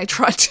big, and they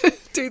tried to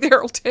do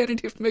their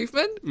alternative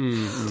movement,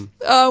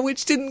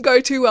 which didn't go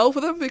too well for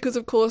them because,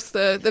 of course,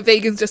 the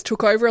vegans just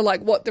took over,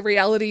 like, what the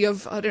reality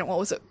of, I don't know, what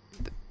was it,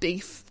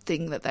 beef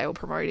thing that they were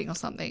promoting or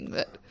something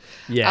that...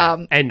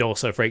 Yeah, and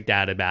also freaked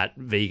out about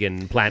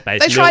vegan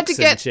plant-based milks. They tried to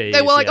get... cheese,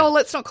 they were like,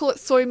 let's not call it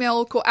soy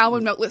milk or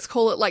almond milk, let's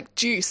call it, like,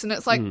 juice. And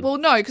it's like, well,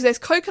 no, because there's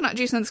coconut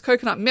juice and there's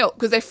coconut milk,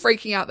 because they're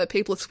freaking out that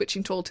people are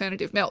switching to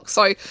alternative milk.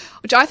 So,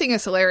 which I think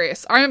is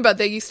hilarious. I remember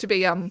there used to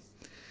be,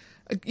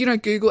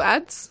 Google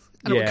ads,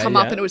 and it would come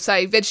up and it would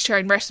say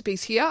vegetarian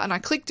recipes here, and I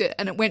clicked it,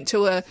 and it went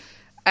to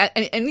an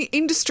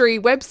industry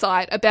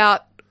website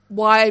about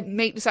why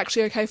meat is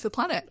actually okay for the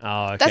planet.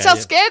 Oh, okay. That's how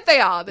scared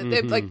they are, that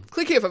they're like,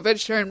 click here for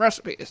vegetarian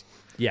recipes.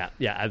 Yeah,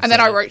 absolutely. And then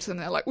I wrote to them,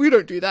 they're like, we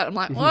don't do that. I'm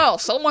like, well,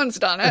 someone's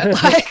done it.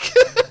 Like...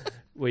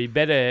 We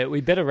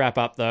better wrap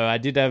up, though. I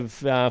did have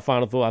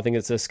final thought. I think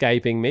it's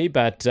escaping me,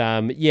 but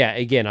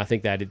again, I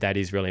think that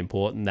is really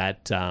important.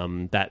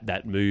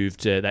 That move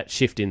to that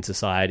shift in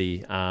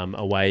society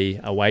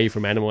away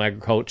from animal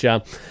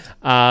agriculture.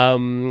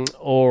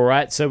 All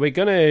right, so we're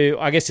going to,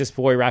 I guess, just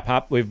before we wrap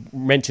up, we've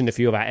mentioned a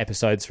few of our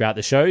episodes throughout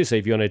the show. So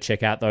if you want to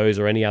check out those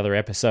or any other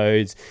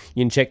episodes,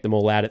 you can check them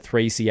all out at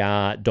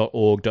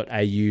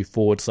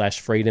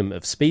 3cr.org.au/freedom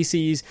of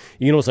species.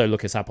 You can also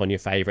look us up on your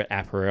favourite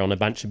app. We're on a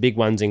bunch of big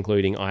ones,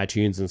 including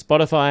iTunes and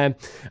Spotify.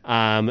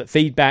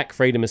 Feedback,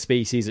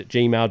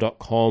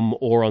 freedomofspecies@gmail.com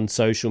or on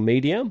social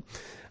media.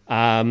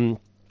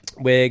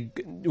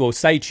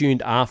 Stay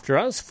tuned after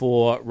us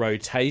for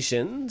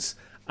rotations.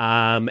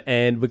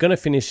 And we're going to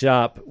finish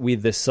up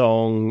with the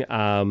song,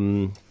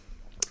 I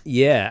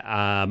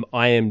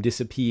Am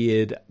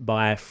Disappeared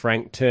by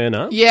Frank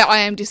Turner. Yeah, I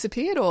Am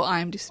Disappeared or I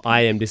Am Disappeared?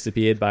 I Am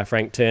Disappeared by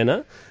Frank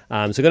Turner. So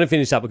we're going to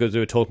finish up because we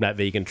were talking about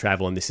vegan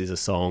travel, and this is a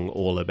song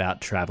all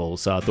about travel.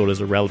 So I thought it was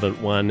a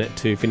relevant one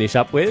to finish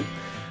up with.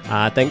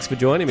 Thanks for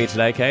joining me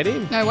today,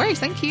 Katie. No worries,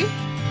 thank you.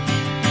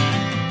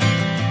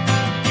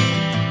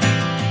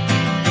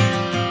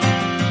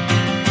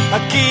 I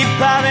keep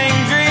having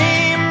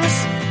dreams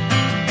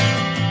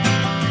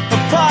of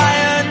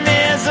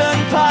pioneers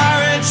and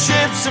pirate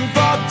ships and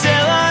Bob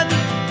Dylan,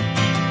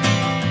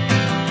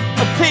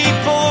 of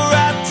people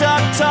wrapped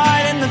up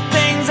tight in the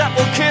things that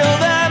will kill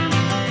them,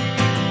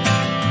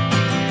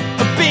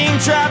 of being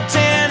trapped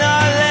in a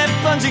lift,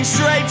 plunging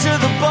straight to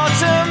the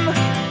bottom,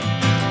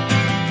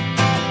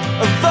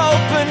 of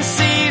open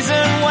seas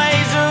and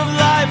ways of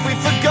life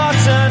we've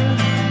forgotten.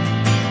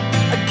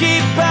 I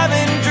keep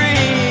having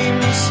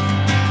dreams.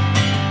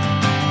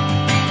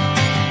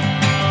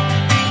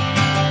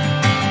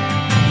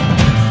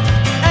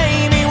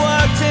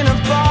 In a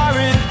bar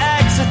in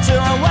Exeter,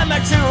 I went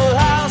back to her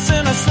house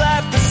and I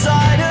slept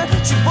beside her.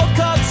 She woke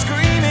up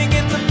screaming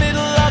in the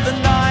middle of the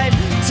night,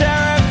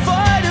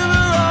 terrified of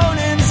her own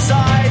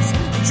insides.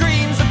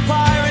 Dreams of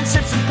pirate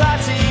ships and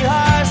Patty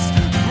Hearst,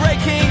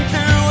 breaking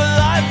through a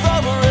life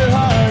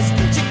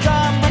over-rehearsed. She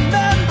can't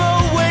remember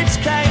which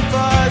came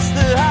first,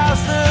 the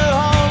house, the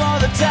home, or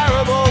the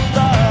terrible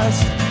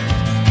thirst.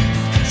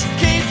 She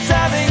keeps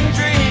having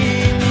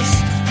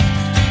dreams.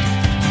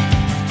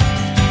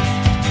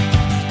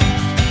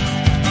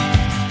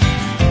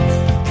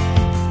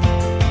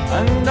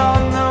 And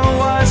on the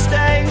worst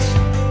days,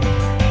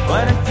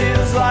 when it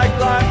feels like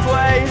life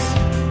weighs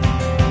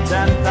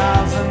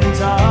 10,000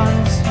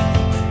 tons,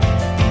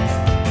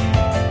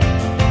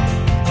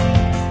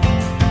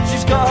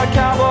 she's got her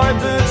cowboy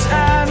boots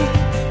and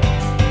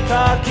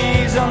car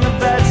keys on the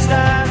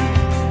bedstand,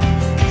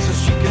 so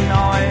she can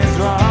always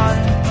run.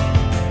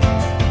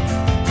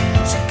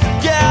 She could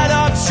get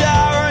up,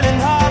 shower, and in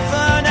half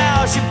an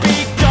hour she'd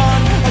be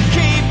gone. I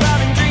keep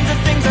having dreams of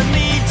things I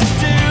need to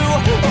do,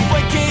 of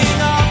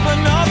waking up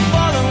and not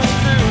following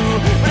through,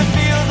 but it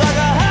feels like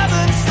I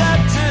haven't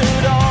slept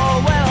at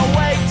all. When I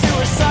wake to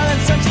a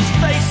silence and she's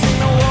facing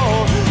the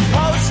wall,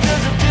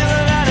 posters of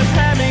Dylan and of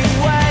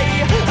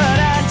Hemingway, an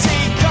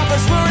antique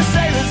compass for a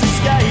sailor's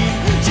escape.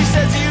 She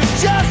says you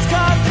just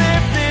can't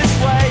live this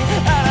way.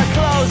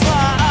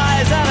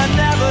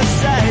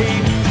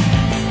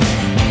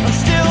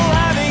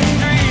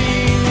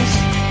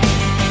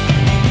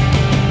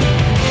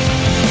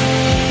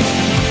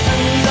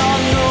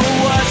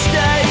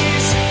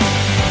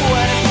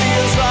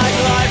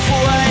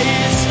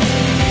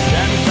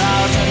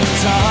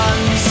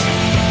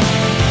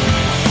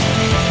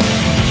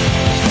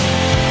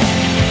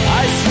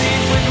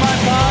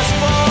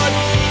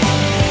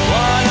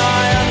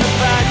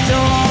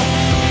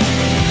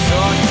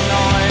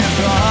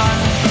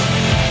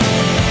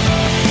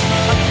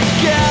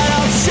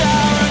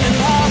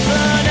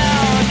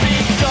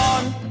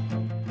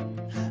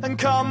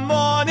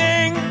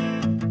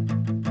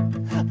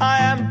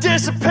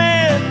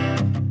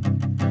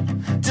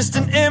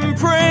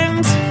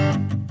 print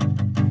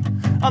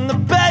on the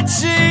bed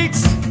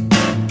sheets.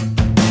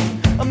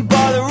 I'm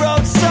by the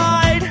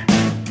roadside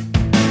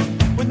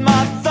with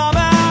my thumb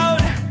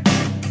out.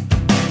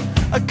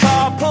 A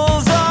car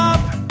pulls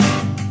up,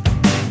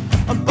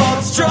 a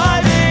boat's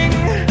driving,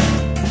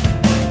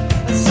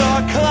 and so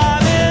I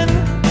climb in.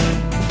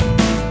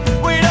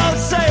 We don't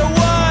say a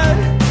word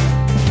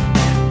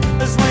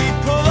as we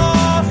pull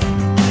off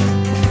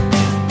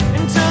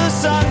into the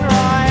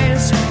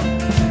sunrise.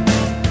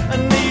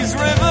 And these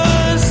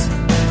rivers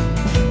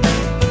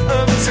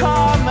of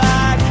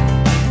tarmac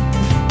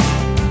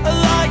are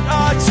like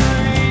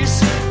arteries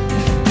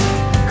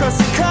across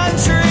the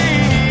country.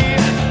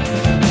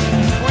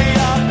 We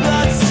are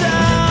blood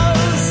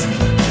cells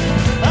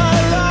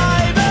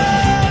alive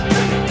in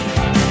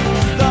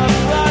the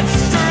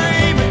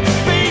bloodstream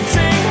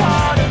beating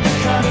heart of the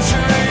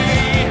country.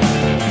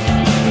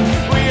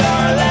 We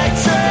are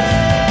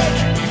electric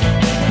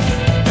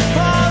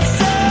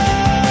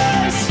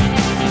pulses,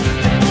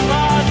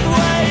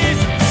 pathways,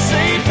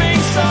 sleeping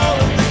soul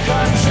of the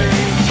country.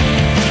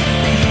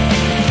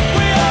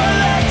 We are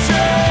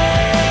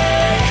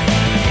electric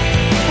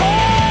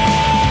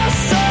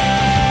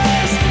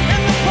pulses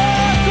in the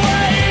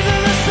pathways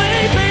of the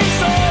sleeping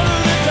soul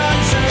of the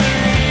country.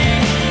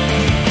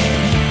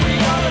 We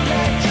are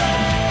electric,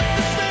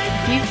 the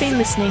sleeping You've been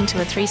listening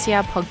to a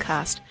 3CR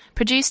podcast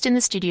produced in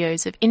the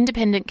studios of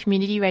independent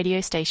community radio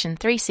station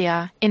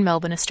 3CR in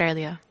Melbourne,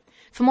 Australia.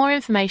 For more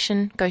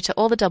information, go to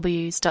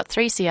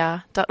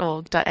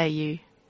allthews.3cr.org.au.